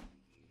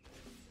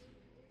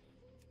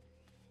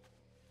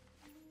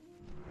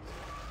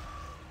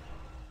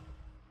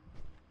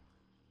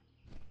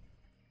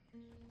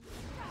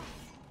 out of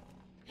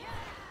range.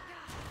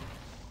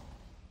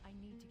 I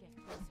need to get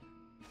closer.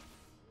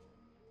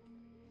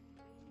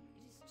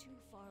 It is too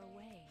far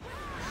away.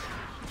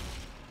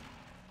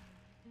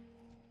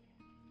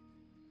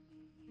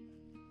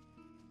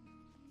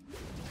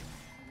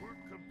 Work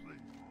complete.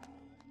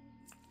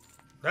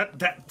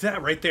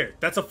 That right there.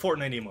 That's a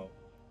Fortnite emote.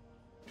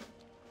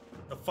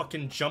 The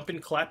fucking jumping,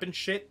 clapping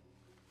shit.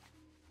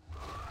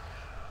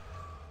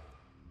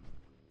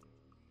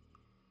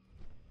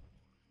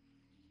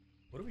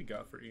 What do we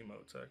got for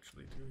emotes,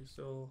 actually? Do we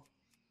still...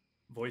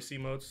 Voice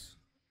emotes?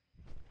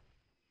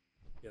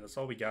 Yeah, that's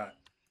all we got.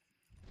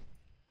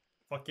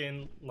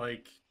 Fucking,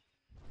 like...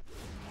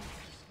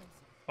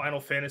 Final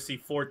Fantasy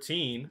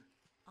 14.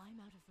 I'm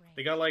out of range.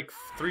 They got like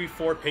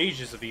 3-4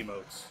 pages of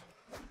emotes.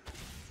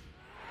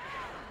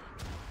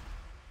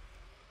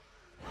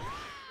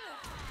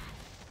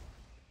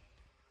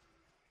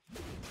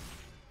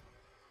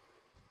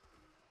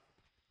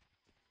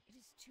 It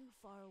is too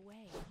far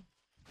away.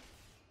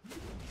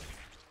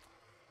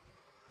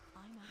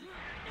 I'm out of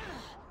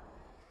range.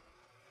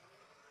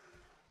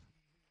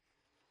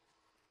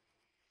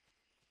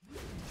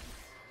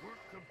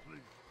 Work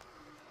complete.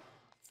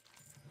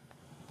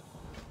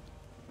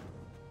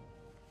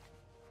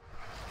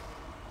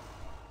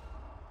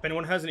 If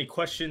anyone has any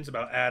questions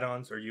about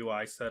add-ons or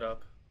UI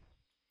setup,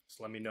 just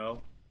let me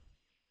know.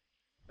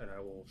 And I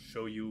will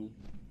show you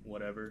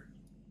whatever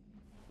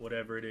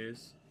it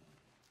is.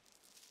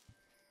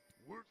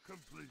 Work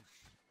complete.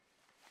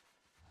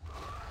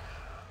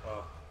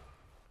 Oh.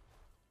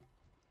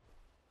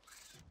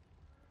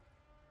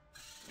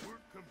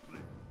 Work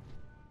complete.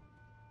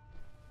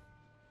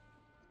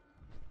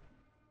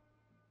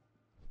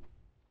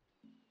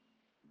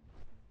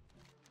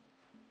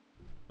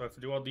 So I have to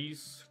do all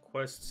these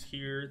quests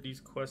here, these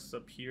quests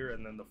up here,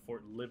 and then the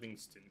Fort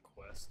Livingston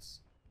quests.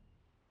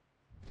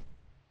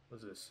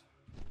 What's this?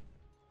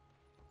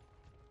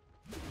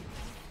 It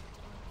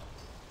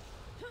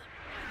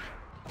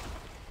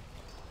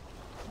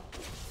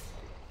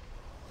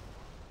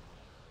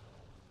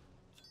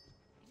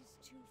is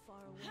too far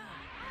away.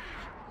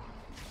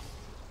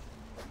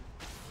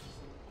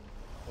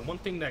 The one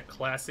thing that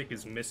Classic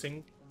is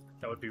missing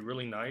that would be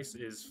really nice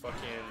is fucking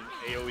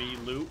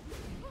AoE loot,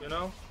 you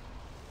know?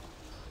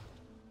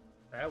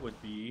 That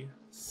would be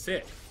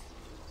sick.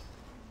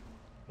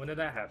 When did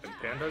that happen?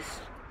 Pandas?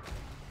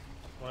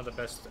 One of the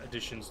best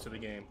additions to the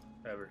game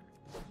ever.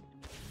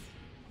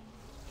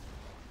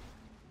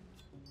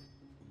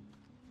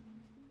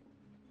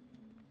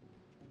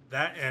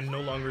 That and no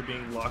longer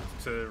being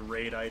locked to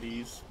raid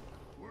IDs.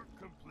 Work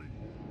complete.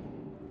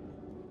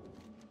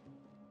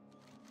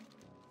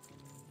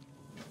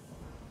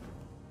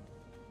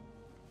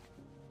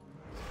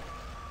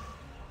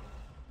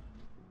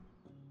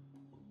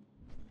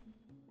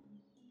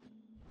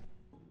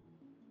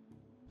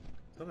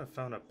 I thought I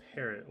found a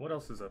parrot. What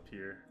else is up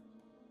here?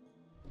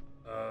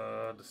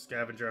 The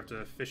scavenger. I have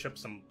to fish up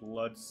some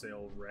blood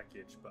sail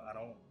wreckage, but I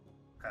don't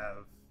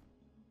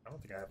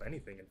think I have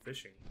anything in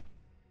fishing.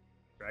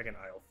 Dragon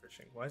Isle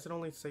fishing. Why does it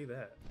only say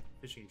that?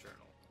 Fishing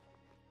journal.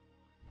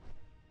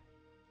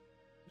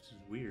 This is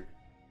weird.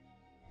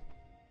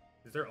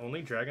 Is there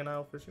only Dragon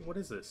Isle fishing? What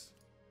is this?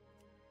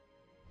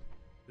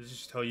 Does it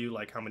just tell you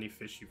like how many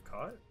fish you've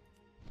caught?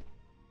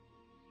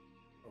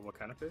 Or what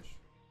kind of fish?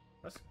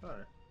 That's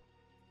alright.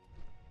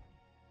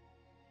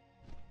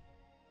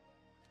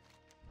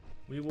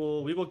 We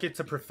will get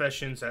to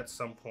professions at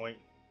some point.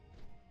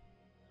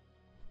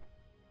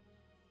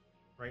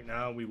 Right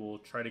now, we will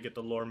try to get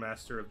the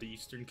Loremaster of the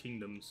Eastern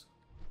Kingdoms,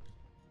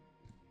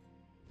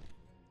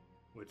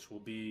 which will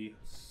be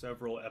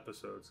several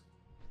episodes.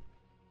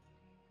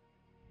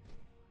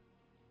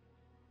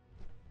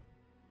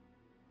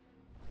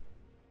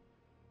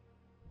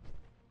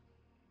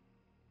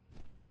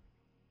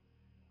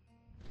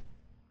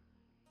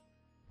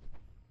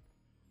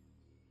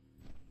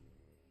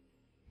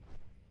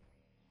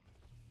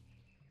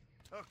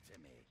 Talk to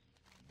me.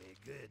 Be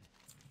good.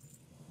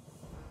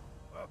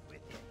 Walk with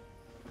you.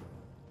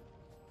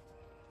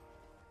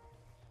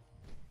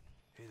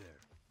 Hey there.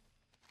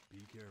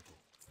 Be careful.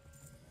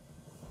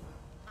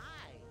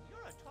 Hi, you're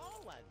a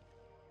tall one.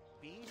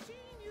 Be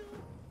seeing you.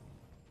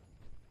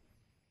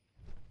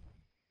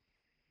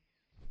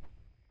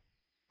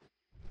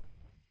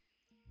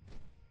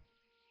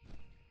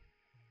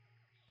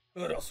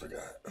 What else we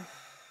got?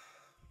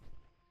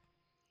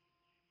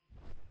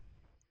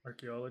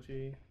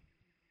 Archaeology.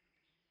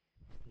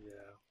 Yeah,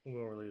 we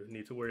won't really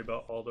need to worry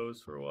about all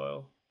those for a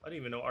while. I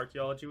didn't even know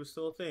archaeology was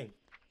still a thing.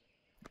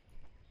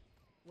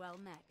 Well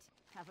met.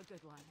 Have a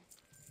good one.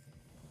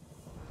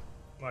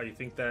 Wow, you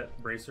think that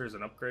bracer is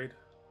an upgrade?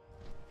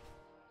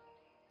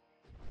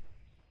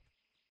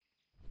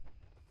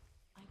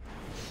 I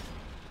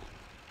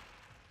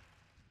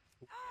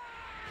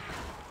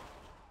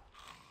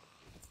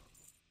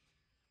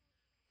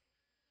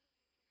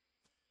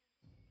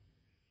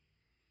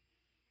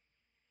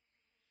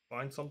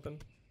Find something?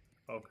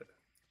 Okay.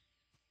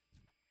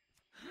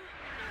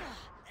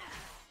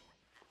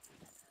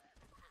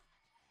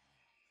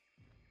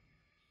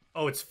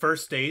 Oh, it's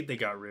first aid they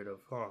got rid of,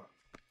 huh?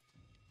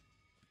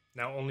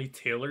 Now only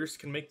tailors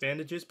can make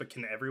bandages, but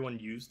can everyone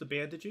use the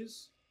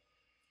bandages?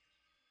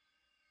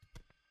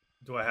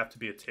 Do I have to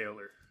be a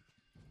tailor?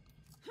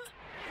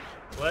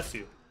 Bless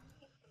you.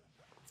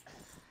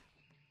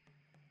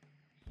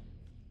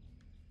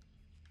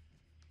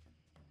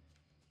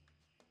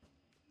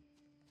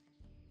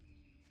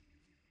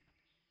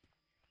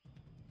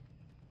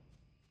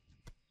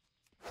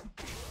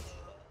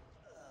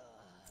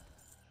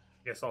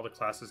 I guess all the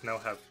classes now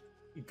have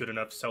good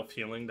enough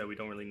self-healing that we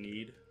don't really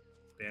need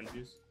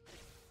bandages.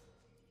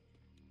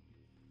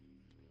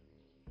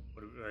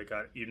 What do I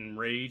got?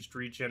 Enraged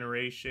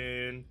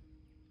regeneration,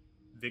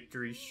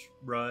 victory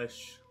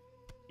rush,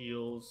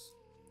 heals,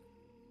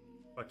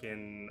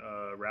 fucking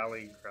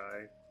rallying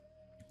cry.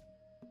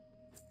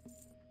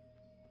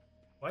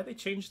 Why'd they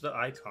change the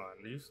icon?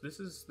 This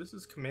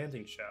is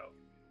commanding shout.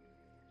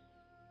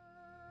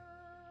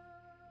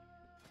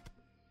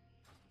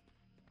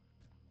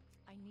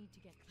 I need to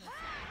get closer.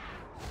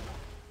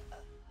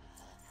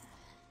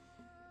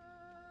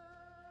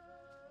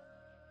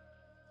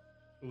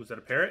 Ooh, is that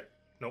a parrot?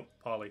 Nope,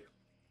 Polly.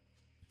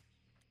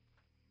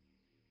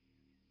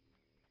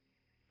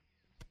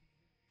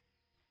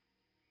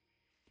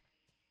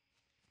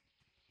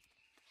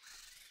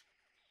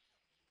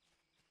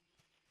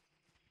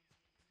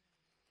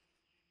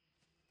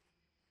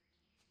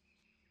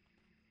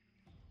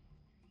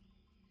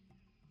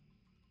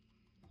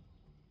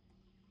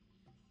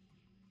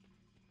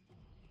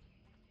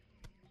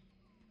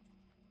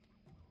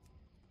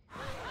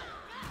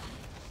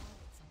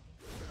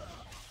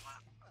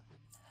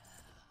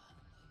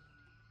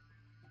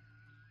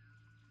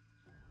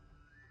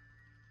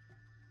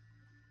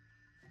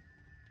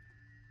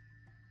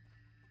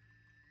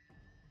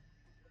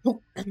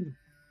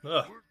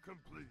 Ugh. Work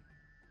complete.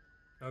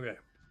 Okay.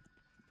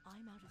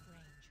 I'm out of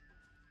range.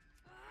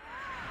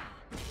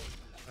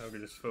 Now we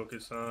just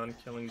focus on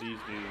killing these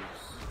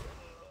dudes.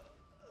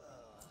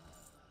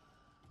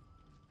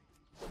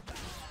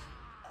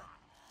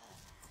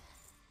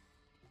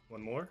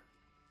 One more.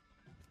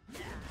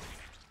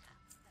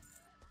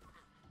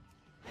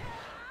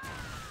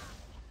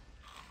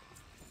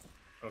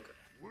 Okay.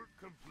 Work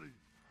complete.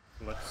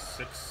 Let's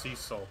 6 sea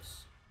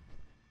salts.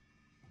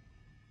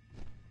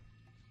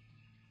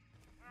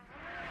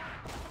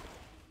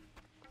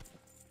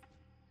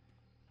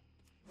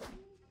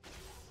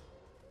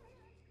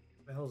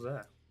 What the hell's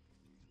that?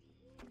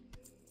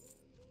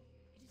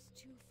 It is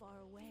too far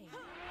away.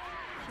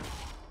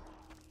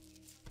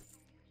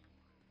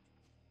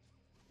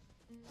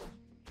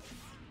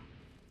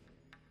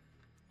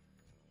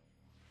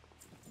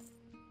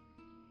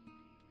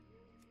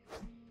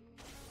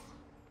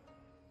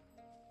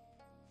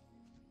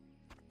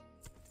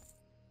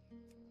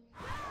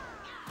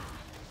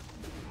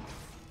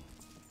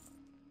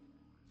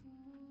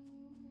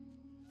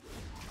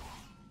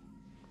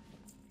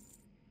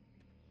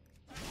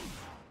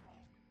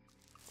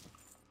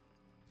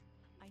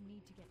 I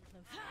need to get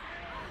closer.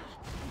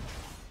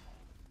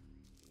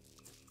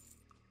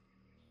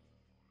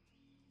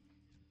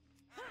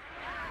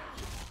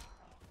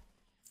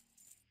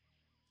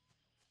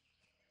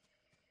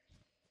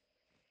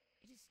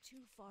 It is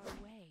too far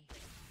away.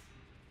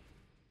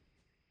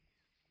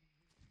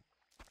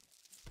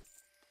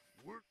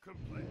 Work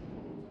complete.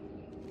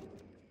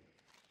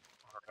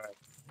 Alright.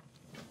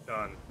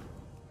 Done.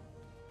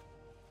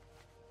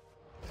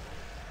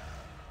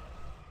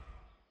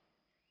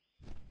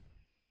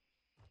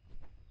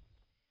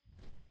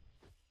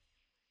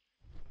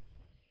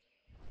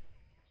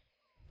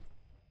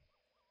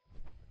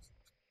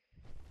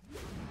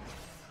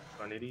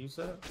 I need to use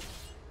that?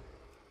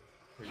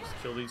 Or just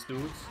kill these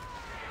dudes?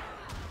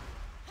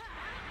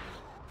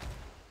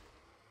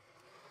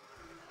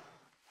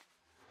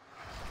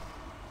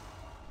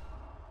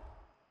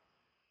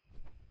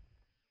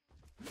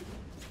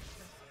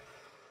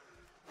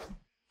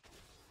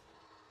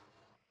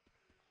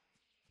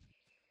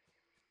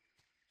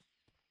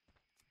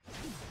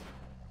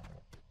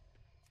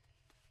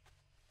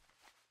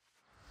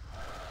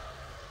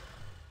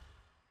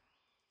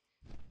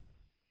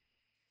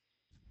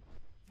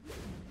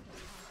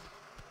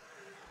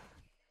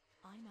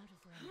 I'm out of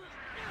range.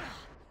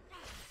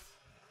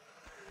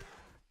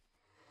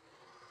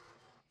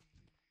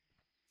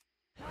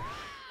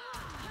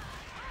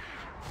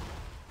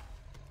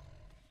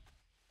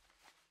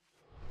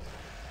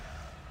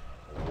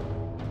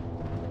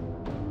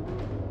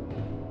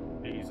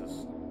 Jesus.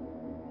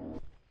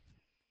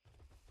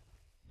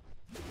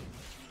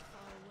 Too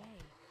far away.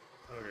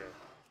 Okay.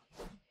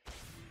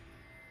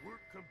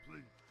 Work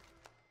complete.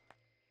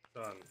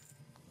 Done.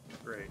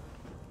 Great.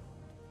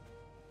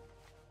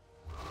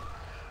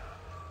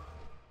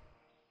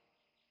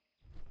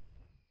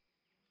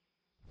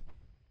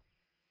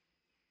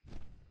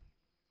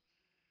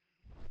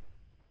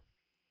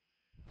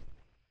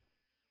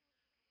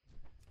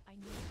 I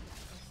need to get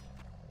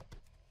closer.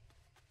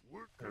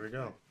 Work There we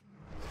complete. go.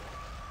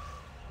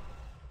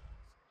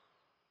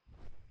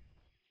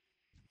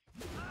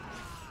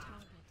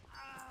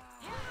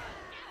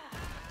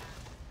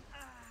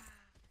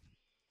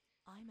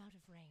 I'm out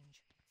of range.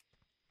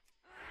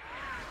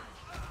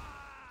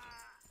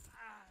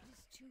 It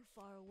is too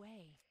far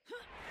away.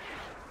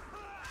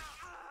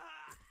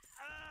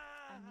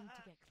 I need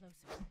to get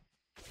closer.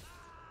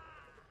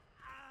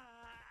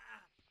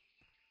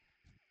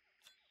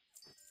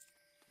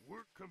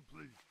 Work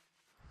complete.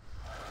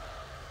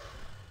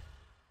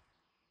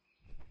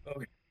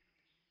 Okay.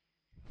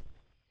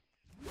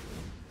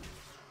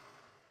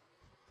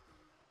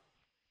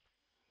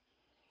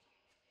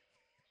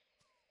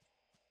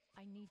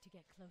 I need to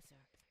get closer.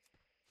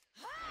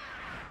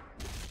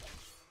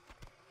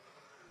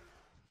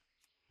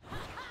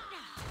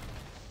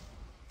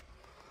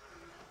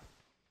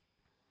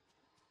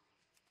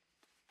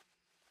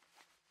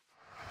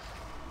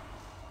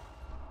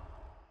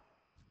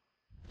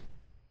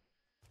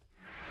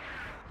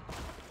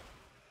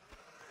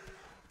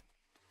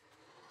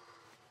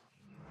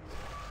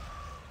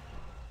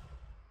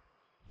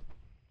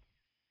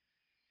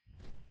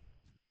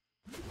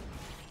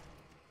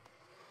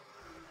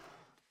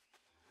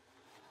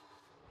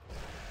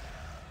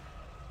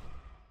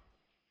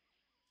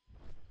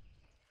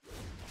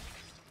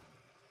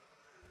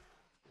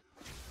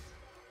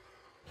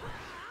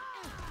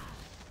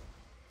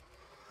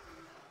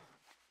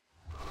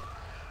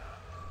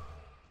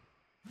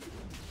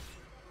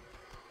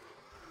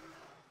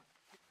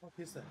 What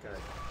is that guy?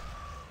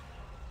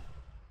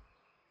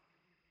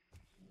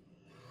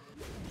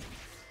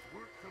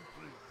 Work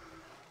complete.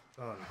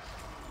 Done.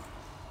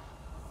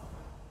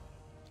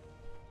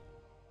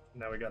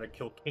 Now we gotta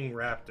kill King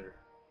Raptor.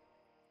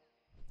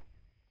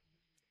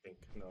 I think.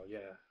 No,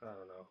 yeah. I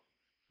don't know.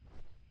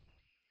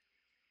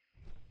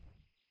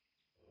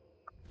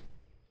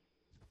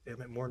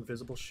 Damn it, more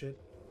invisible shit.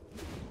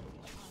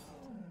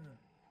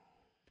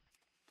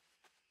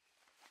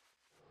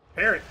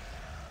 Parrot!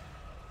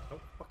 No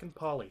fucking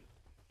Polly.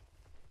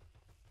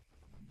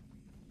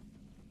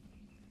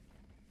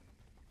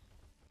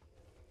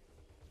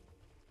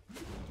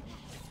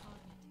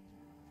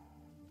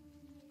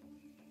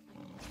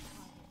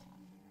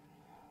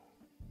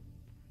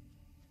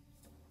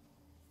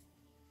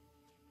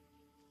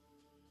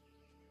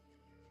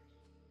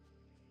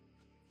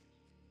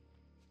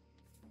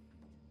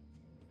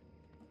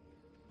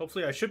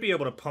 Hopefully I should be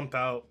able to pump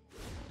out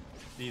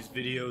these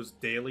videos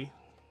daily.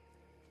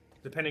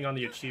 Depending on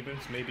the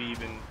achievements, maybe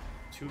even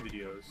 2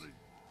 videos.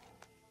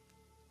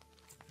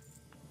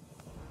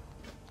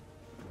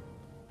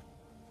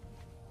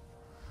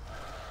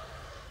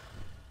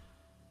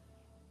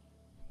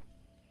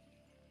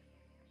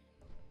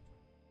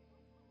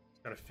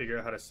 Gotta figure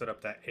out how to set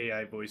up that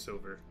AI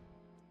voiceover.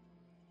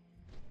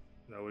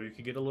 That way we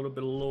could get a little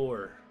bit of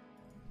lore.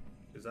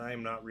 Because I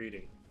am not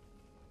reading.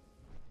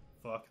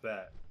 Fuck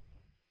that.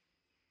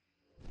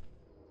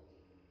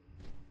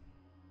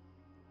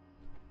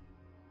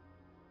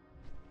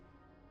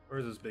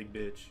 Where's this big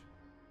bitch?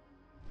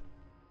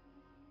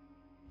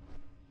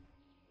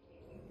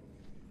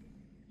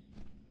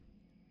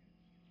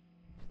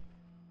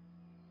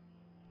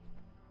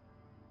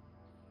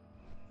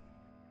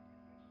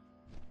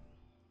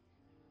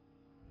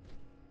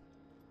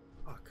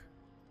 Fuck.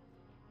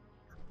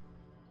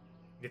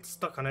 Get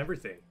stuck on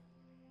everything.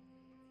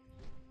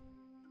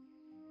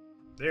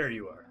 There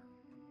you are.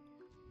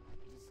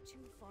 It is too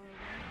far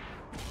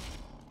away.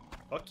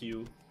 Fuck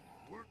you.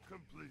 Work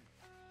complete.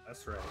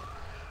 That's right.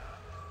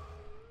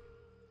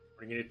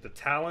 We're gonna get the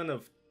Talon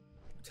of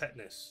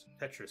Tethys.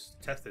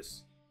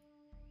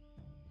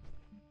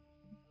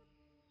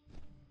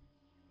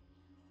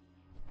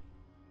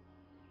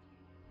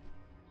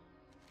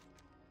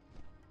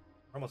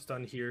 Almost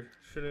done here.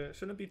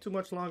 Shouldn't be too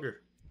much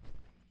longer.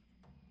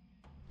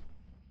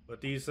 But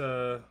these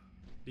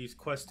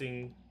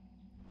questing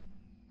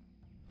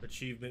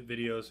achievement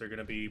videos are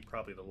gonna be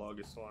probably the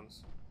longest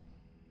ones.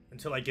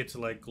 Until I get to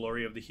like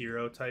Glory of the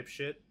Hero type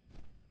shit.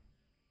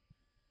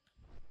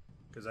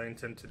 Because I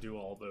intend to do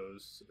all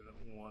those at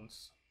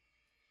once.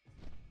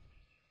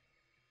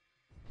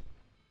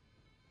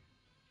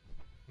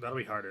 That'll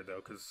be harder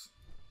though, because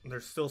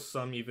there's still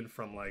some even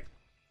from like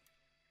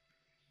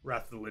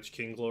Wrath of the Lich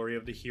King, Glory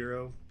of the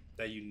Hero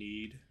that you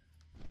need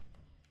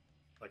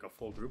like a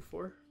full group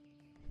for.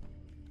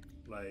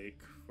 Like,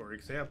 for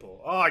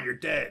example, oh, you're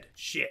dead.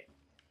 Shit.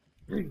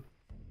 The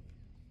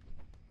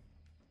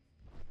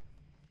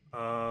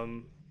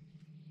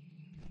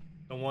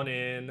one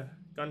in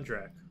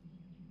Gundrak.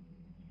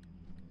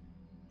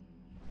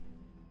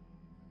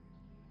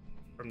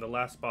 From the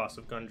last boss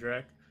of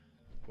Gundrak,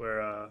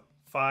 where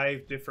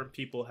 5 different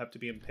people have to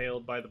be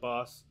impaled by the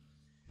boss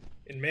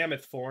in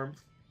mammoth form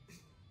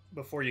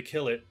before you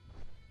kill it.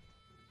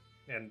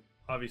 And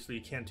obviously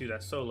you can't do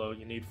that solo,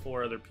 you need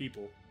 4 other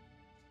people.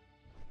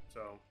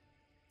 So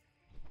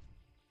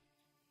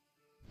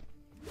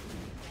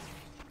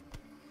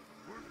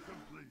Work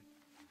complete.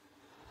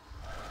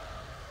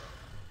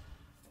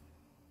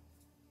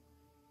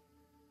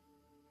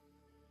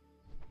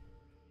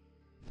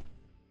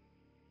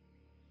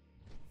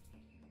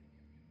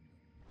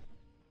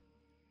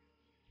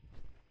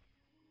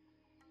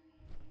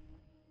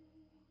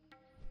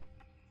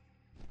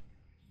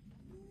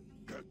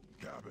 Get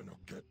cabin or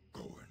get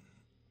going.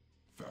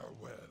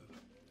 Farewell.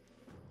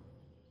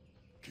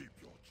 Keep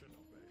your chin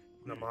away.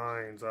 the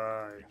mind's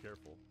eye. Be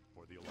careful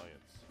for the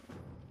Alliance.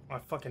 I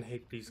fucking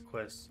hate these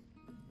quests.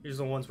 These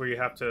are the ones where you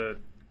have to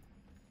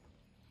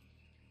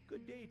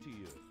Good day to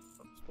you.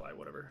 supply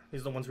whatever.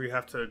 These are the ones where you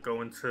have to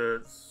go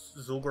into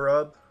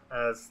Zul'Gurub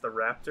as the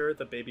raptor,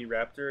 the baby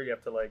raptor. You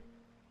have to like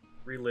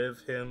relive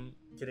him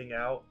getting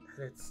out,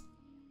 and it's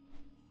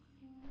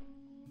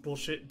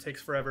bullshit. It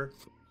takes forever.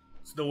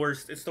 It's the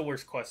worst. It's the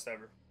worst quest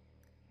ever.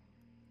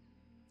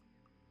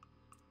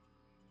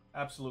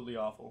 Absolutely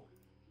awful.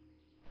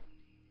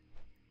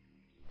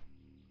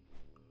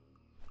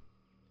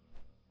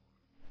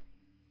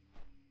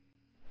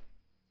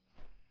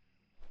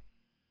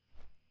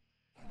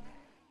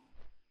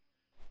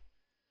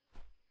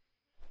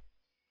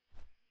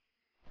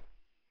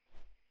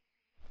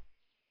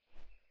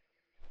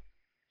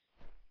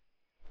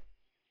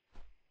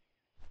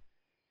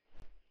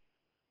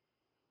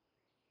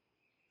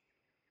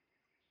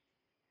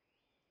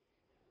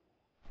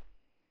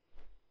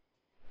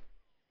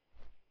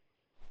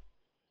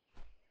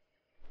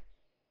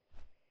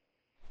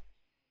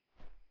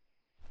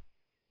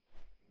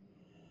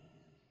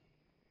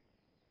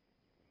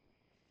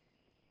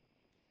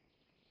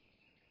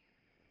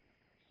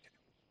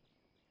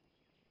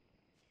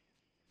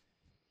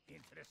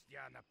 Interest you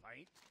on a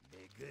pint?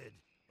 Be good.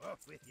 Off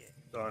with you.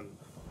 Done.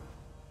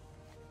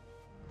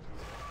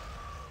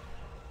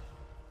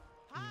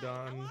 Hi,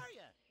 Done. how are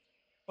you?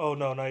 Oh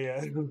no, not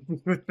yet.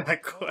 With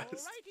that quest.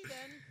 Alrighty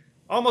then.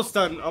 Almost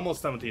done.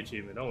 Almost done with the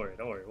achievement. Don't worry.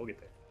 Don't worry. We'll get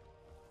there.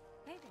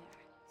 Hey there.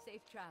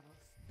 Safe travels.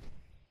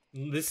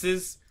 This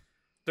is...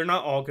 They're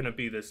not all going to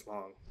be this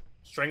long.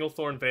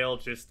 Stranglethorn Vale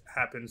just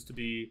happens to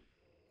be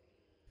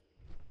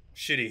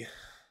shitty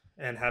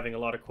and having a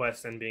lot of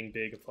quests and being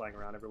big and flying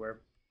around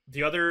everywhere.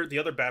 The other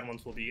bad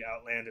ones will be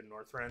Outland and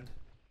Northrend.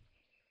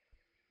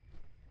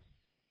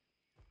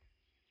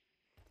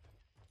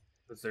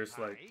 Because there's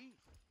like Aye,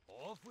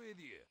 off with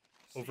you.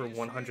 over See you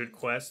 100 soon.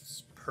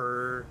 quests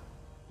per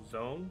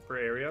zone, per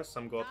area.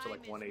 Some go up to like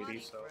Time is 180,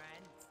 money, so...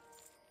 friend.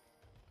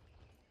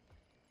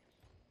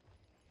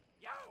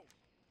 Yo!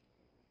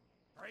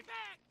 Hurry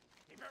back!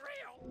 Keep it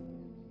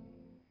real!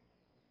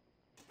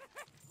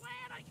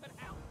 Glad I could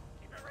help.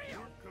 Keep it real.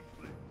 Work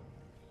complete.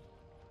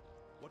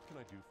 What can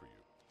I do for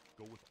you?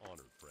 Go with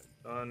honor, friend.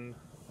 Done.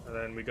 And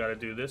then we gotta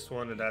do this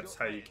one, and that's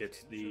how you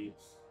get the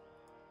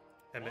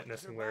Emmett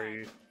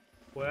Nesingwary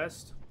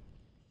quest.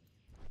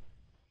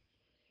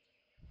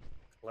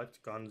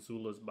 Collect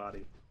Gonzula's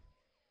body.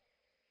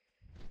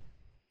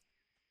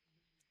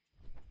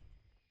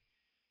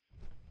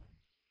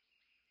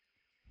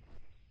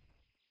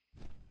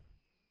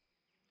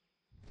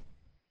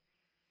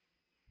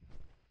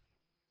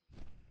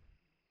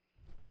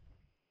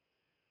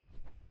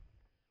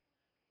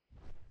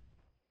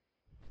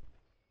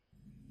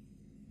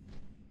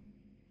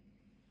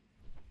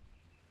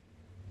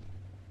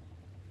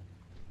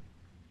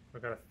 I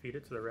gotta feed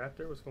it to the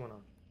raptor? What's going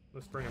on?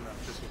 Let's bring him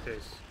out just in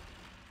case.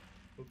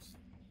 Oops.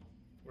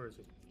 Where is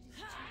he?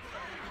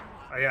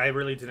 I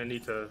really didn't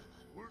need to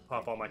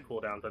pop all my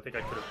cooldowns. I think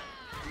I could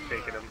have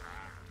taken him,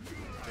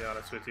 to be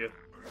honest with you.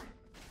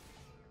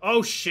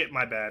 Oh shit,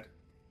 my bad.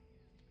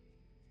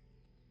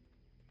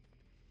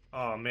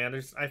 Oh man,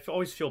 I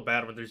always feel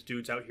bad when there's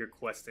dudes out here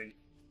questing.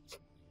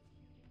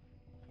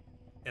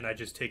 And I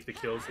just take the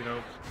kills, you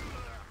know?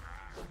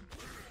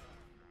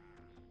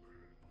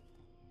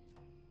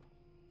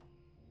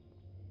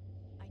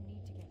 I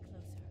need to get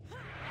closer.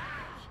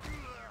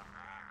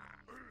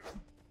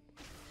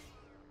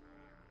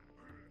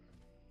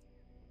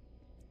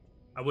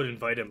 I would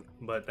invite him,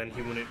 but then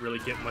he wouldn't really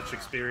get much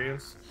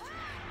experience.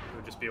 It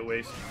would just be a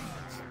waste.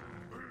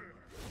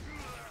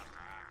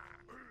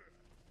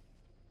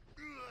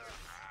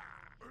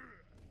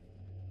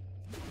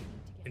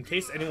 In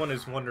case anyone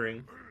is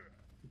wondering,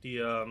 the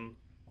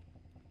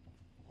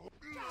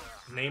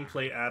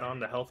nameplate add-on,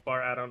 the health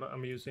bar add-on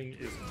I'm using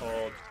is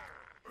called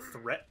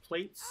Threat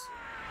Plates.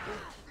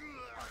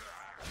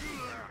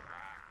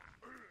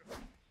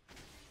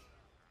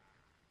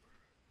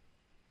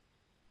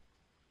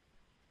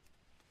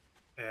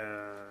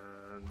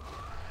 And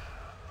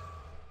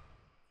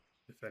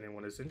if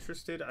anyone is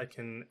interested, I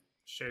can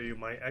share you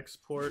my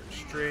export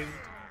string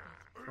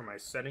or my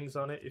settings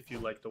on it if you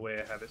like the way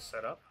I have it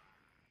set up.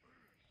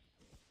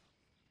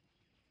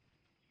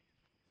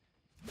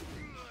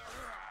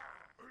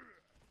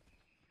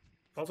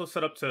 Also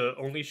set up to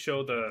only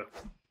show the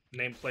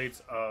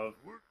nameplates of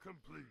Work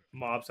complete.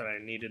 mobs that I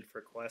needed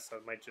for quests. I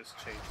might just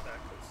change that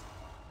because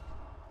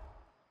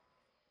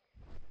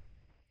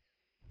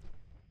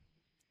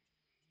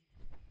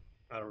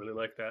I don't really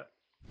like that.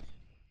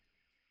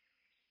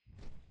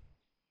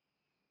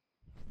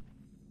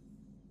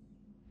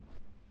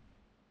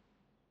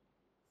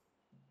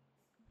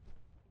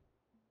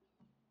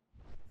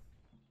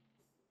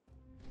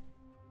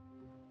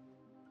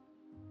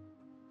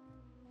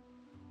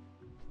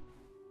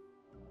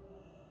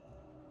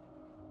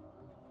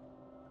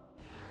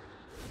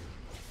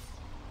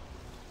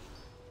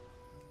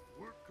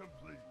 Work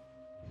complete.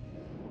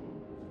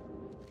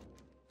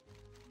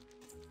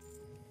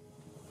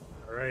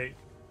 Alright.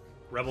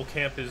 Rebel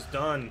camp is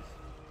done.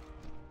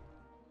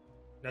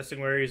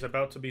 Nestingwary is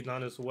about to be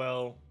done as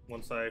well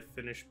once I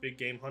finish Big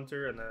Game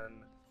Hunter and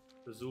then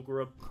the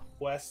Zul'Gurub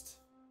quest.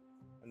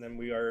 And then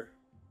we are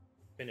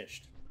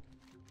finished.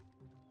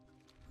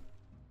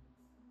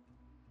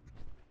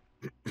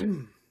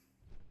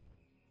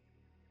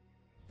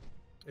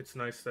 It's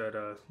nice that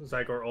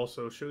Zygor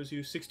also shows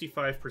you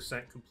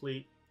 65%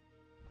 complete.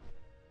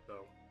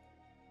 So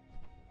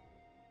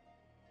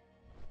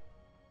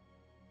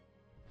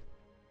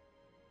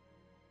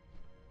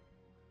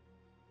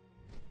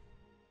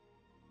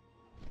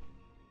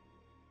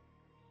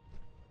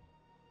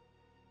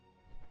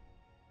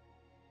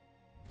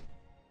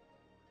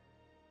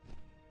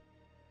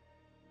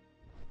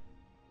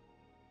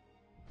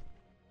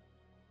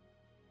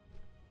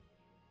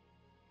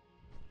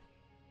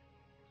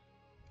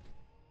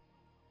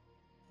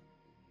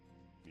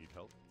Need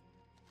help?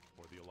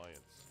 For the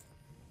Alliance.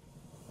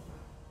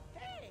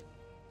 Hey,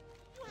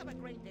 you have a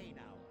great day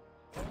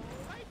now.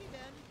 Righty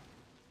then.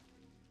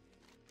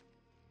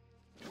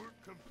 Work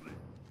complete.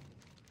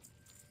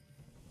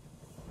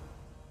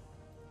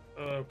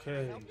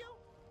 okay. Help you?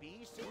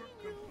 Be seeing Work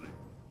you. complete.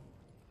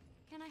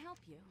 Can I help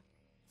you?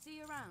 See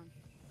you around.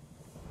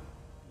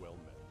 Well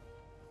met.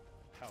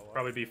 How are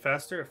Probably be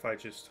faster if I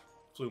just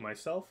flew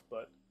myself,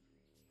 but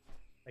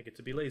I get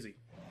to be lazy.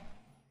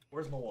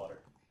 Where's my water?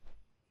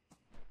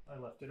 I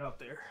left it out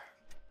there.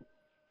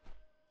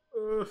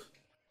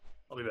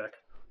 I'll be back.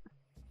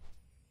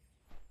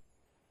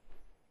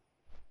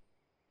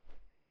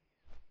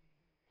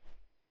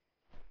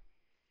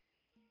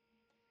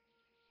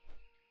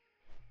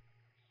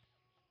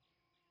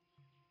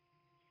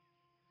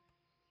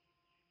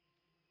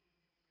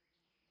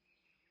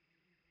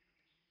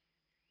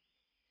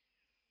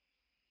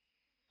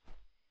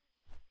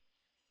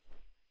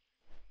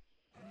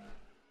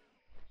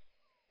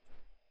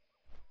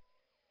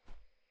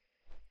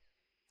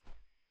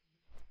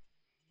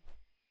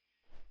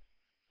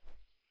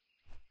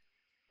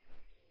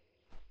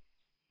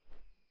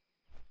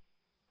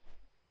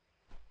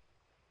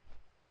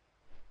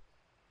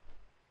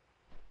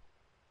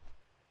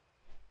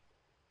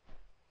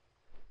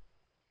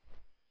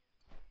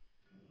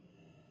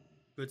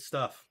 Good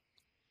stuff.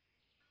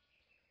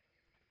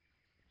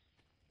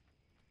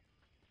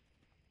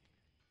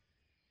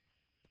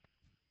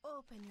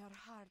 Open your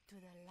heart to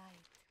the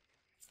light.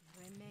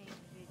 Remain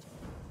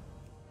vigilant.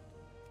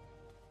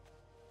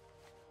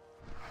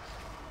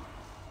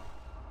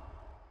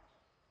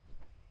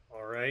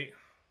 All right,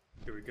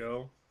 here we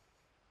go.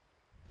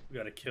 We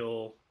gotta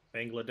kill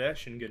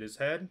Bangladesh and get his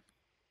head.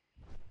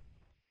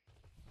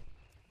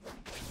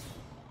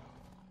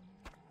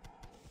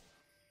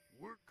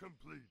 Work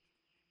complete.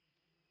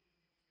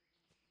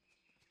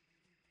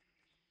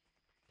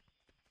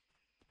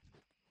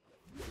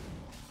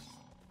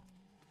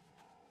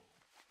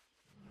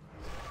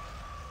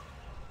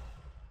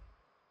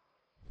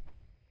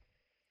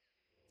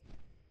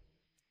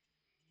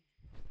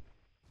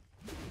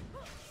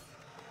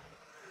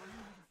 I'm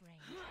out of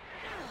range.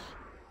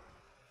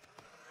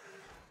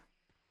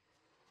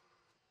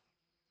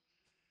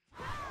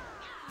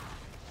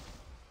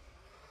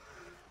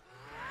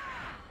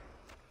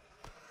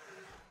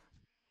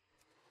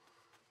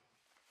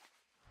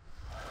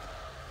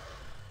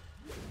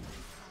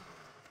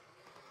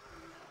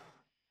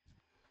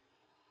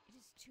 It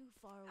is too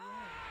far away.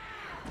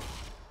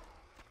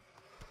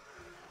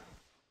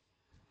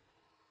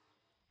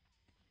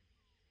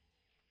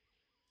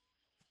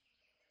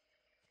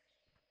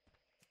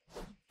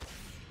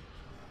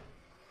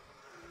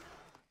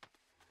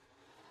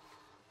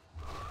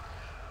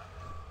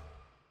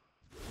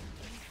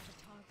 Aim for the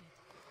target.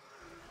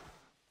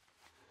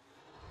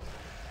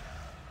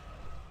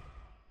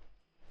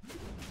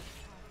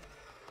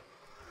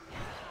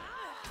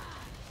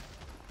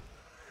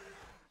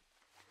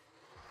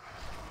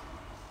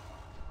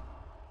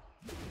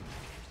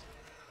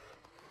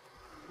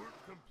 Work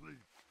complete.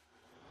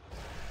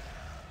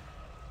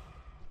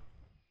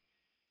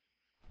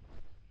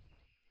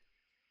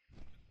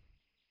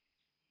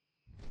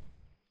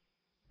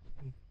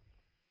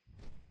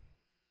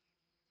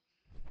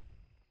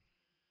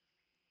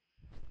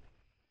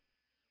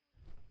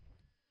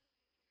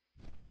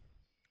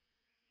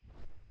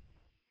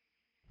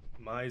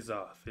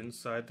 Myzoth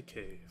inside the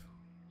cave.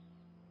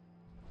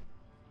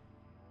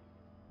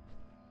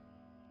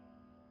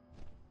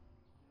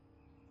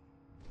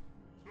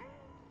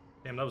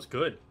 Damn, that was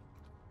good.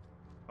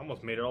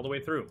 Almost made it all the way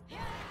through.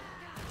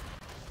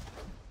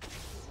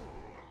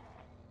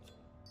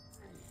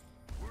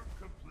 Work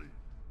complete.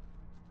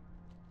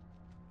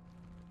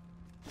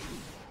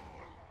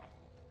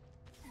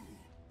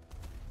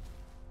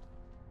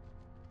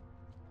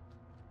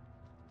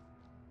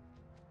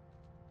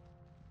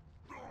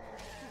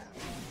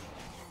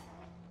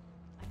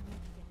 I need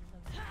to get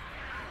closer.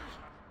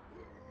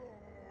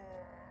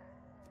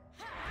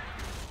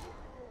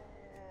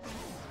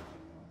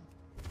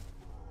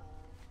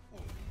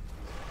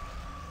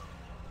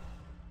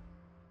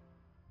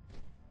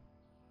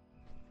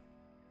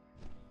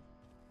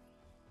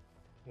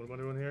 What am I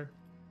doing here?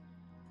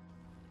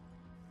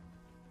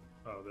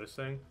 Oh, this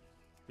thing?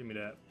 Give me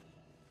that.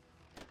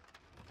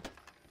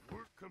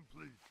 Work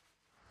complete.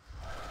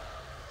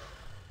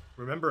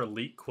 Remember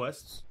elite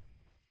quests?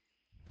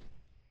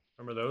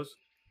 Remember those?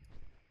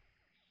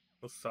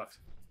 Those sucked.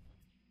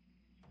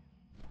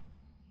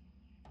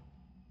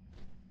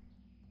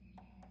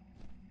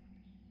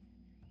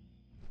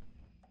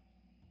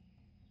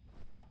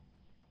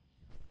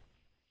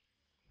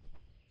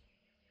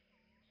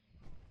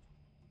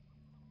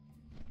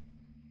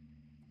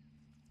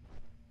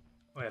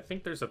 Oh, yeah, I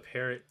think there's a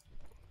parrot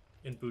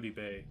in Booty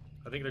Bay.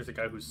 I think there's a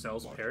guy who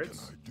sells What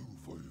parrots, can I do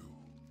for you?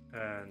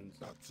 and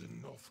That's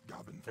enough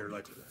gabbing for they're me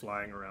like today.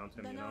 flying around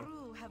him, The you know?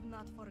 Naru have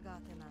not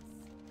forgotten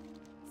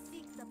us.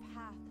 Seek the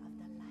path of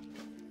the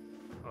light.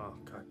 Oh,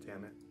 god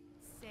damn it.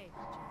 Safe.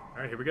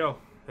 Alright, here we go.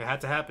 It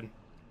had to happen.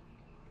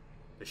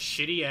 The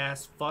shitty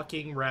ass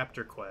fucking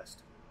raptor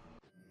quest.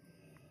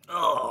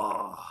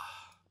 Oh.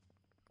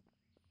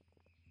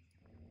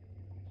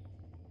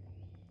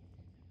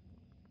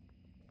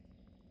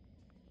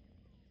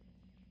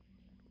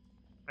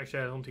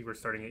 Actually, I don't think we're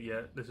starting it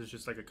yet. This is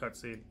just like a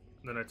cutscene.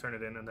 Then I turn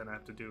it in, and then I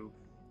have to do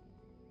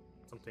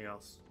something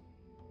else.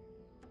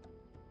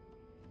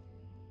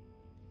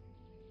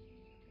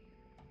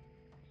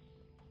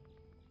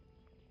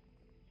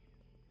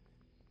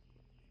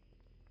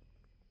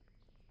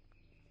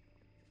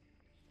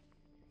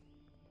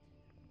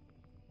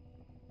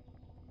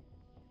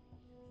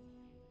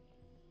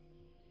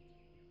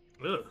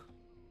 Ugh.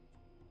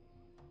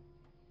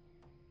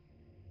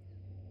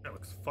 That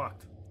looks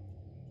fucked.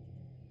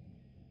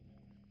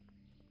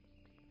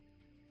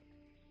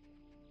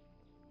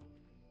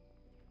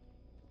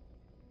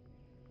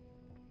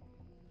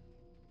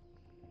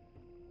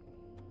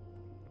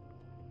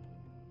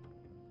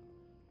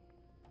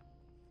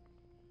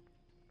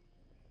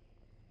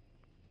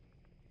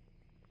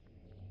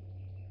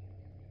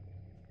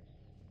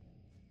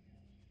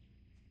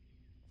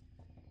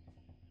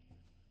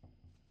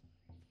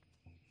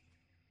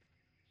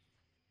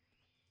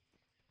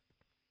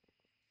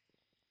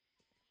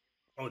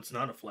 Oh, it's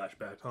not a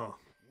flashback, huh?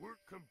 Work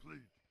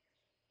complete.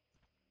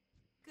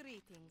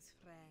 Greetings,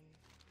 friend.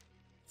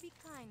 Be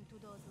kind to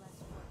those less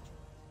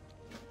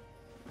fortunate.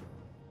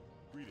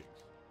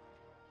 Greetings.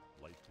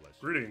 Light bless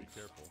you. Greetings.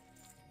 Be careful.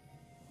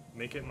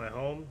 Make it my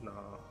home? Nah,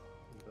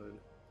 I'm good.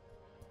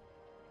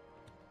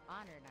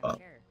 Honored, I'm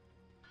sure.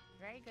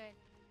 Very good.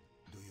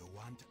 Do you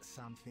want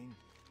something?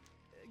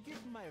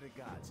 Give my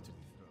regards to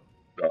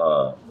the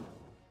throne.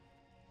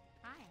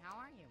 Hi, how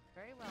are you?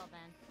 Very well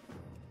then.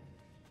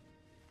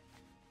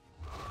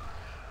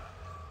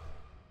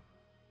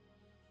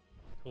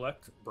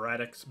 Collect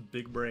Braddock's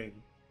big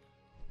brain.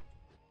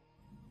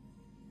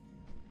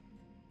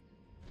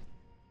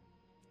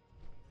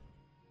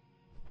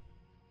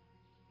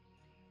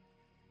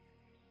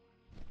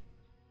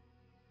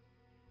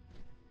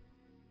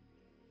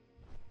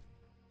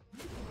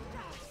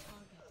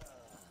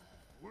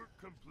 Work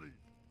complete.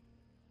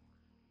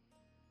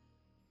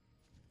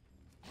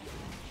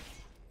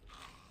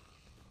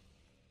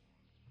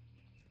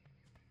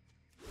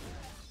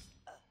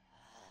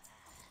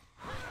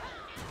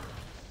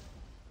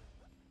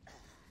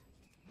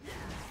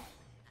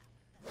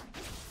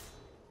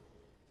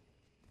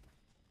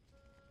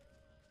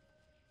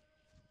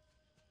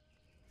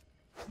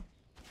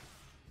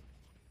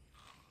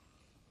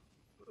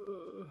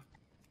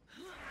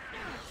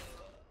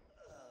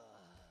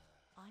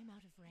 I'm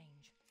out of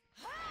range.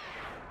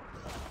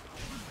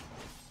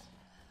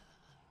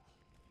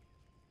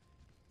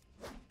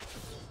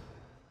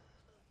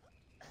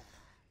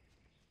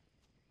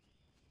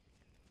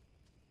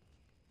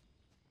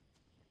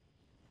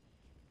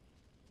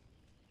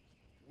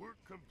 Work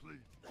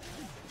complete.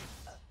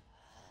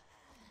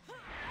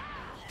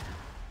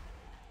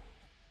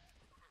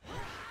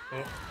 Oh, a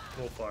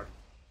little far.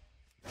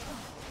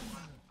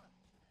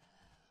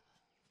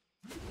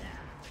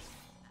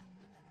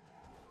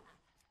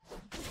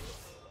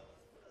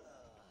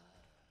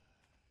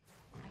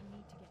 I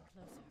need to get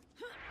closer.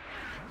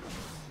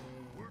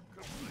 Work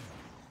complete.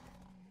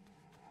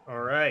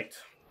 All right.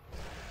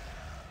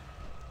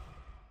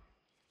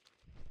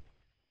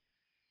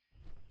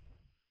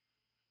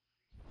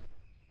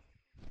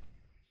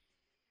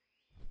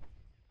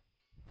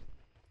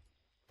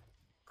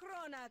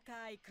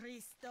 Kronakai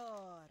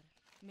Christor.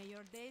 May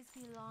your days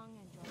be long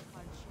and your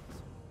hardships.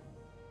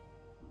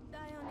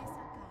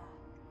 Dionysaka.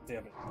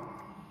 Damn it.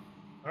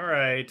 All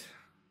right.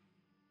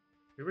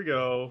 Here we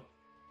go.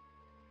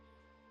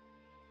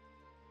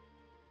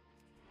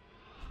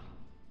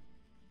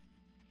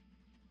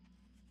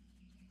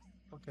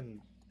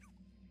 Fucking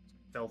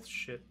stealth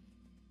shit.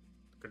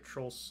 The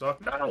controls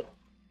suck. No!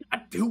 I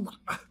do!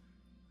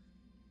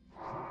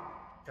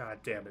 God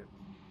damn it.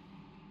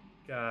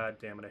 God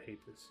damn it, I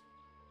hate this.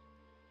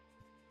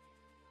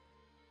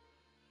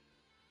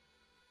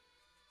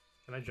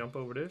 Can I jump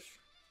over this?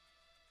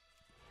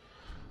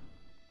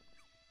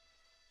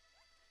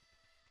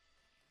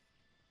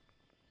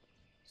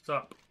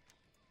 Stop.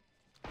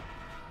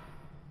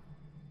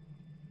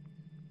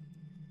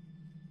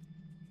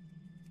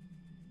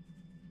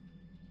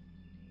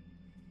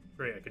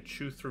 Great, I can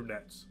chew through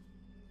nets.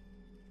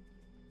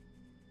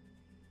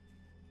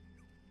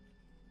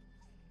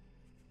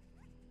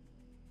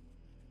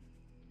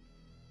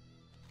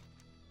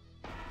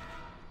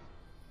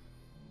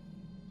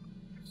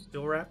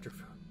 Still raptor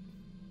food.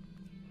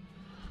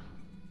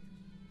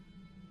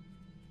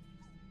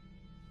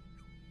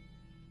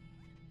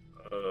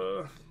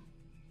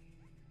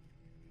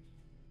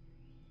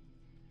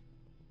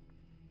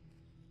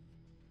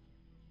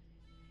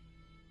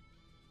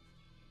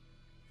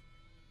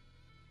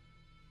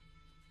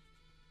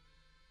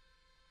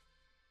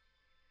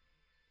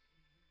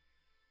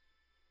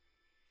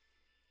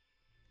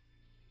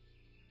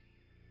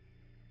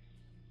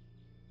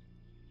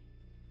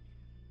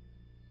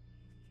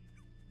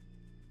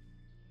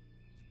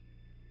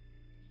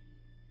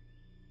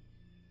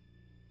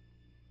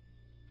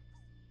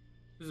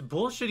 This is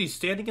bullshit, he's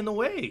standing in the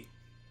way.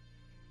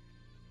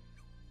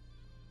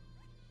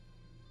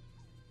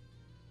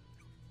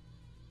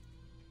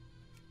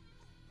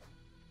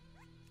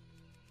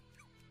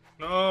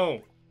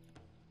 No.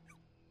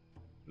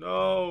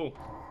 No.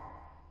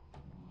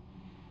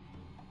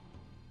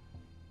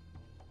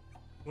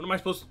 What am I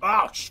supposed to...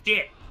 Oh,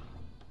 shit.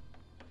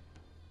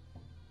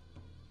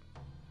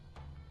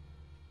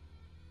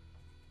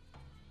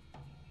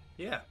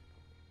 Yeah.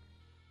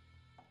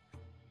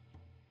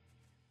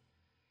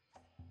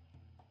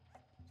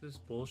 This is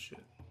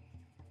bullshit.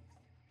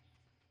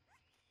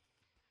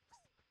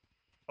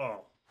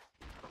 Oh.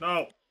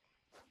 No.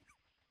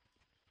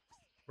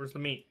 Where's the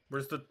meat?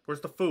 Where's the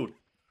food?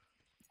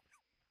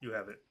 You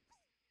have it.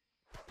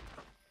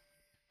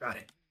 Got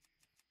it.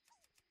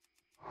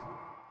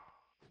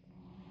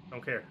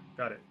 Don't care.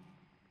 Got it.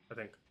 I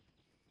think.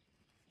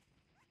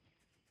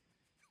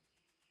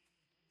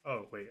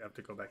 Oh, wait. I have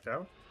to go back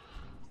down?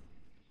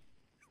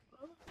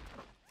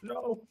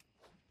 No.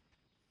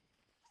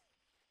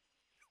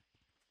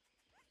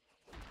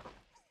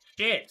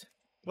 Shit.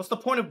 What's the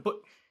point of...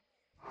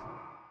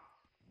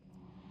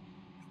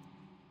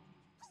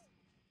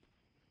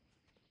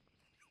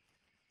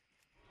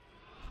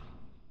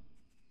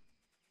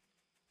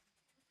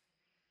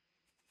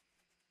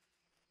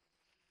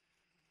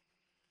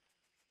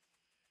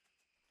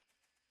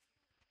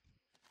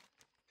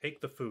 Take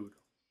the food.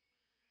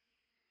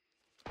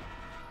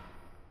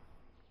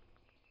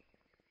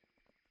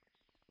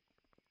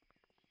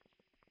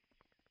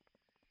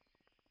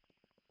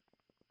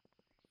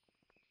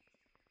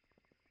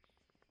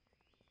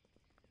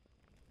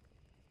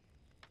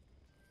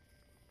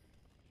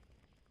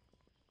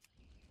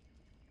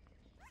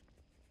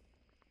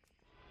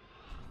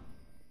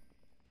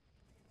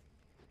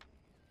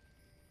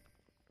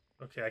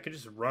 Okay, I could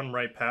just run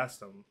right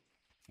past them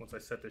once I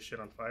set this shit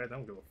on fire. They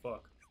don't give a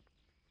fuck.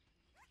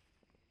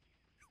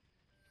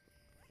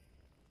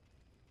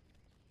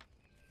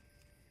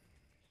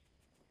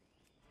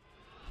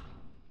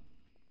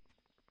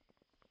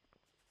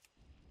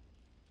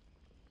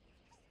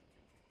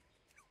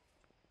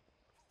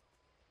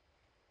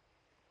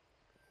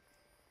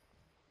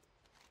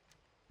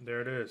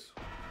 There it is.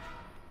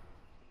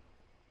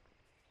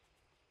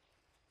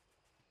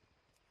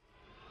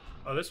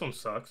 Oh, this one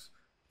sucks.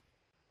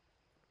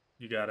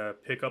 You gotta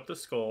pick up the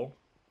skull,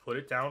 put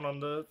it down on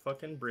the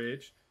fucking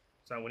bridge,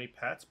 so that when he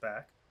pats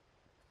back,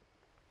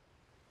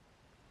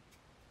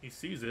 he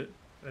sees it,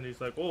 and he's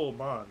like, oh,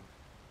 man.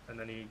 And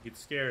then he gets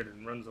scared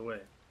and runs away.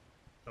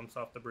 Jumps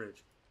off the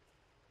bridge.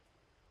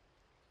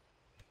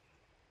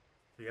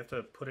 You have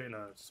to put it in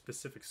a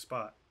specific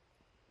spot.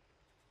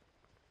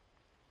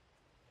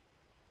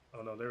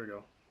 Oh no, there we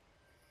go.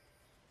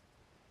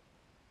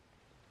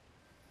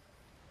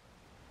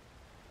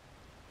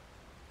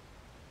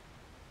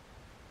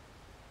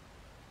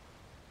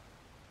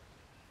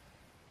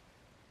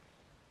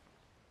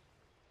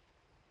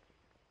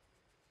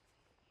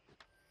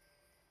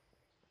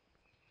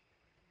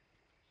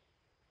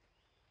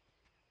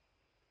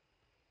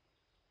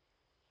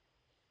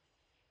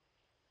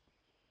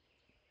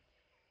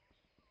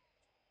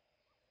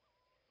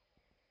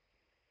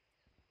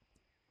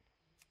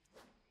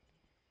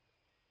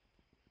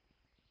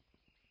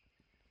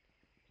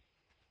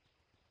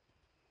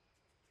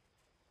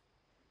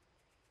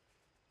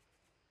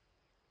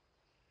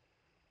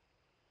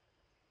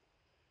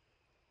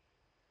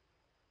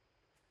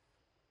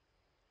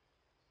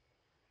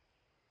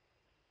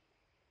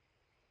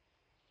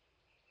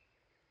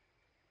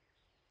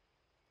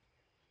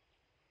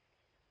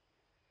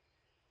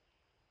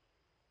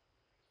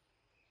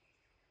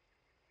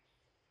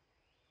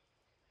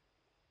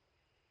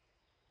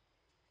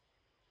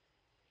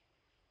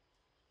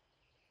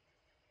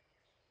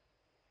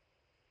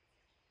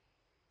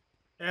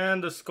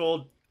 And the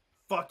skull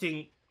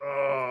fucking...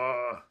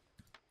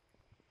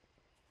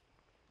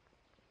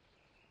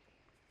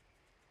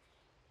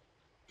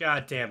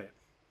 God damn it.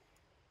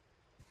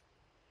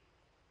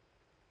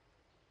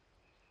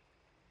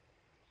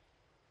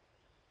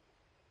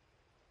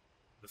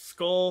 The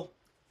skull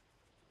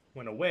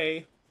went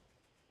away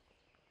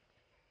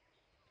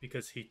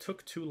because he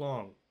took too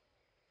long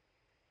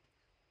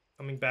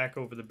coming back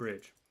over the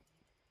bridge.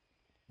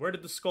 Where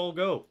did the skull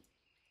go?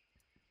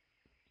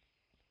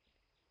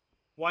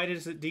 Why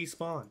does it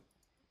despawn?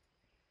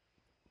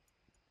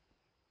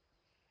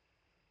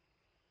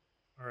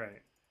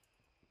 Alright.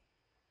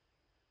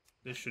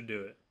 This should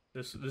do it.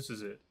 This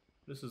is it.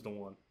 This is the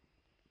one.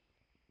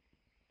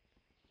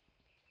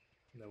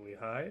 And then we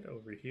hide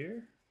over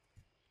here.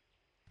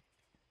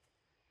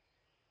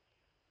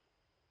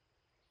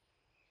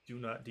 Do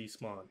not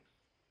despawn.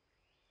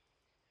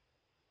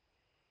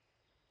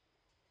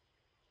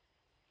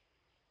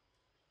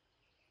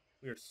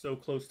 We are so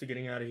close to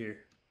getting out of here.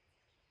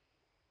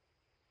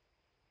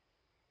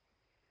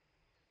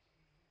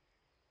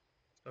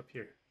 Up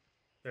here.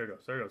 There it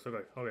goes. There it goes.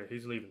 Okay. Okay,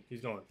 he's leaving.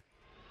 He's going.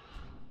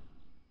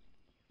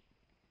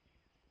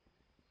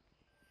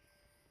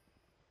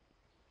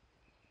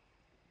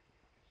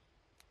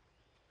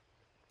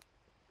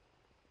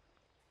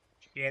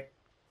 Shit.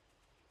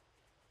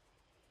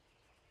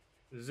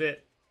 This is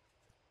it.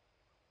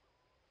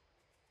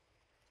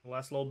 The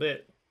last little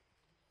bit.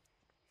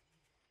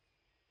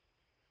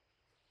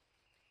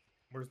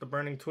 Where's the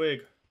burning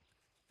twig?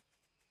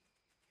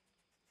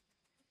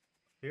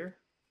 Here?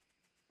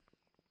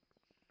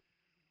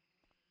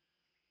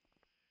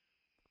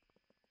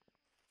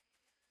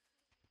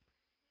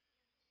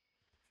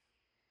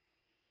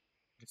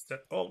 It's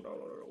that. Oh, no, no,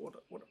 no.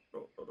 What?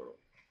 No, no, no,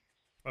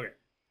 no. Okay.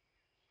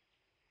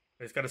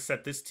 I just gotta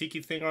set this tiki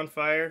thing on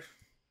fire.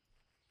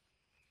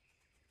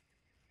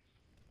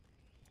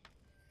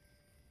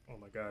 Oh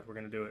my god, we're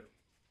gonna do it.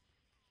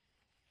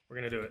 We're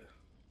gonna do it.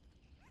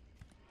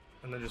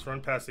 And then just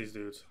run past these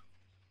dudes.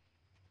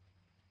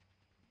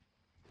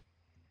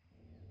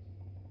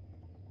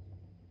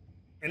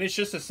 And it's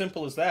just as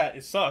simple as that.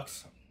 It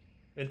sucks.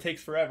 It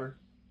takes forever.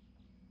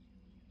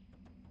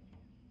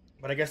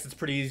 But I guess it's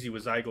pretty easy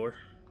with Zygor.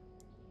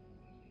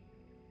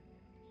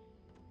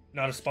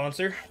 Not a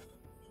sponsor.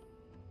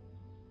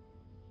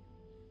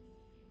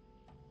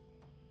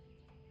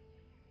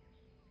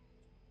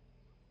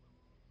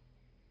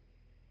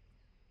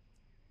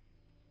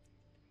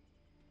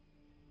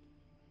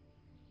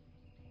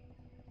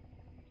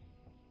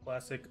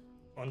 Classic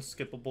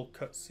unskippable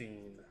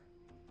cutscene.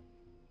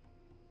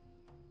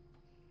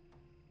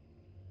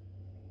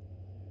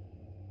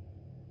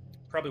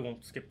 Probably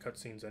won't skip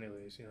cutscenes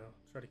anyways, you know.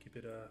 Try to keep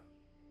it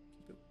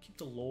keep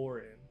the lore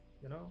in,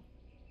 you know.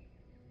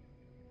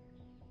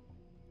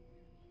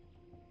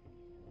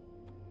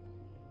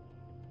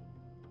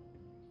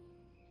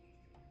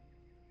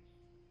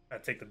 I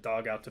take the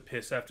dog out to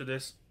piss after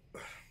this.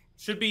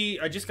 Should be,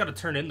 I just gotta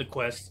turn in the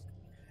quest,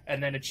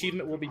 and then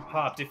achievement will be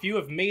popped. If you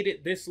have made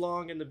it this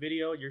long in the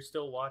video, you're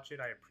still watching,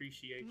 I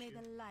appreciate May you.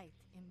 the light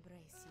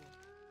embrace you.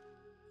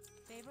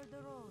 Favor the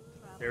road,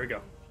 There we go.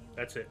 traveler few.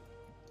 That's it.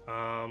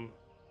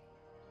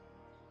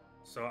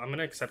 So I'm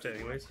gonna accept it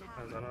anyways,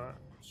 because I'm not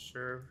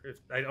sure if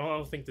I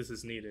don't think this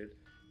is needed.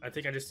 I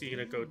think I just need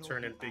to go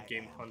turn in Big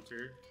Game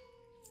Hunter,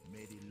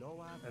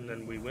 and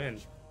then we win.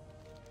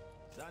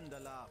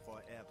 Zandala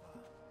forever.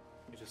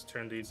 You just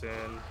turn these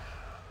in,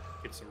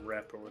 get some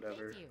rep or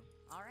whatever. Thank you.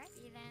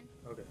 Alrighty then.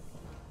 Okay.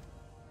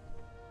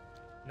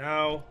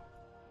 Now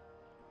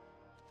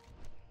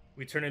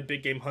we turn in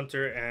Big Game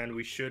Hunter, and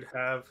we should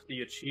have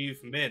the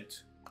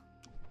achievement.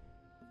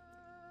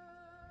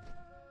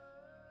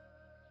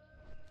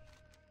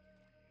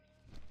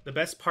 The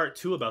best part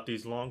too about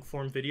these long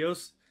form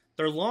videos,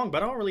 they're long,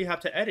 but I don't really have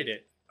to edit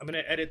it. I'm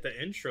gonna edit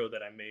the intro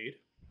that I made,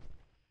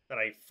 that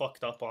I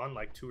fucked up on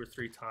like 2 or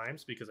 3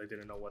 times because I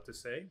didn't know what to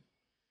say.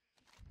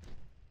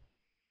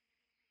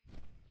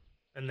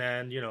 And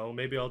then, you know,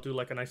 maybe I'll do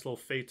like a nice little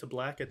fade to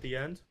black at the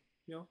end.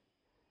 You know,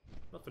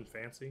 nothing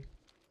fancy.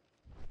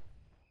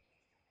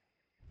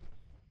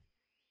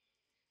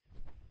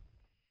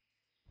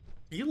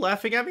 Are you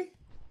laughing at me?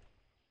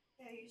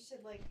 Yeah, you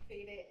should like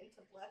fade it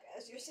into black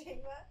as you're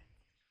saying that.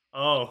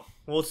 Oh,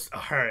 well,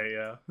 alright,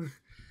 yeah.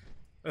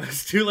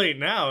 It's too late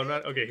now.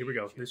 Not okay. Here we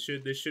go. This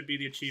should be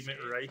the achievement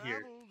right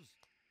here.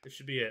 This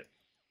should be it.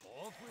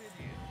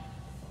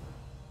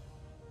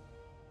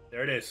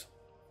 There it is.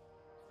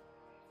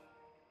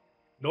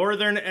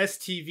 Northern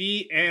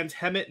STV and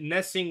Hemet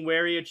Nessing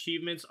Wary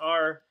achievements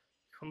are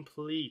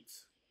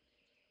complete.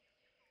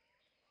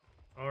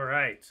 All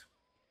right.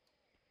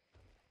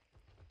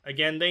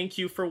 Again, thank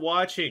you for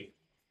watching.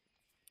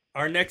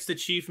 Our next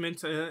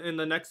achievement in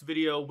the next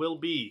video will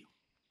be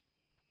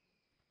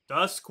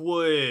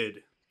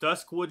Duskwood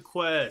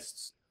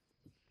quests.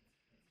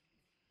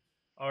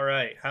 All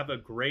right. Have a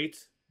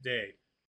great day.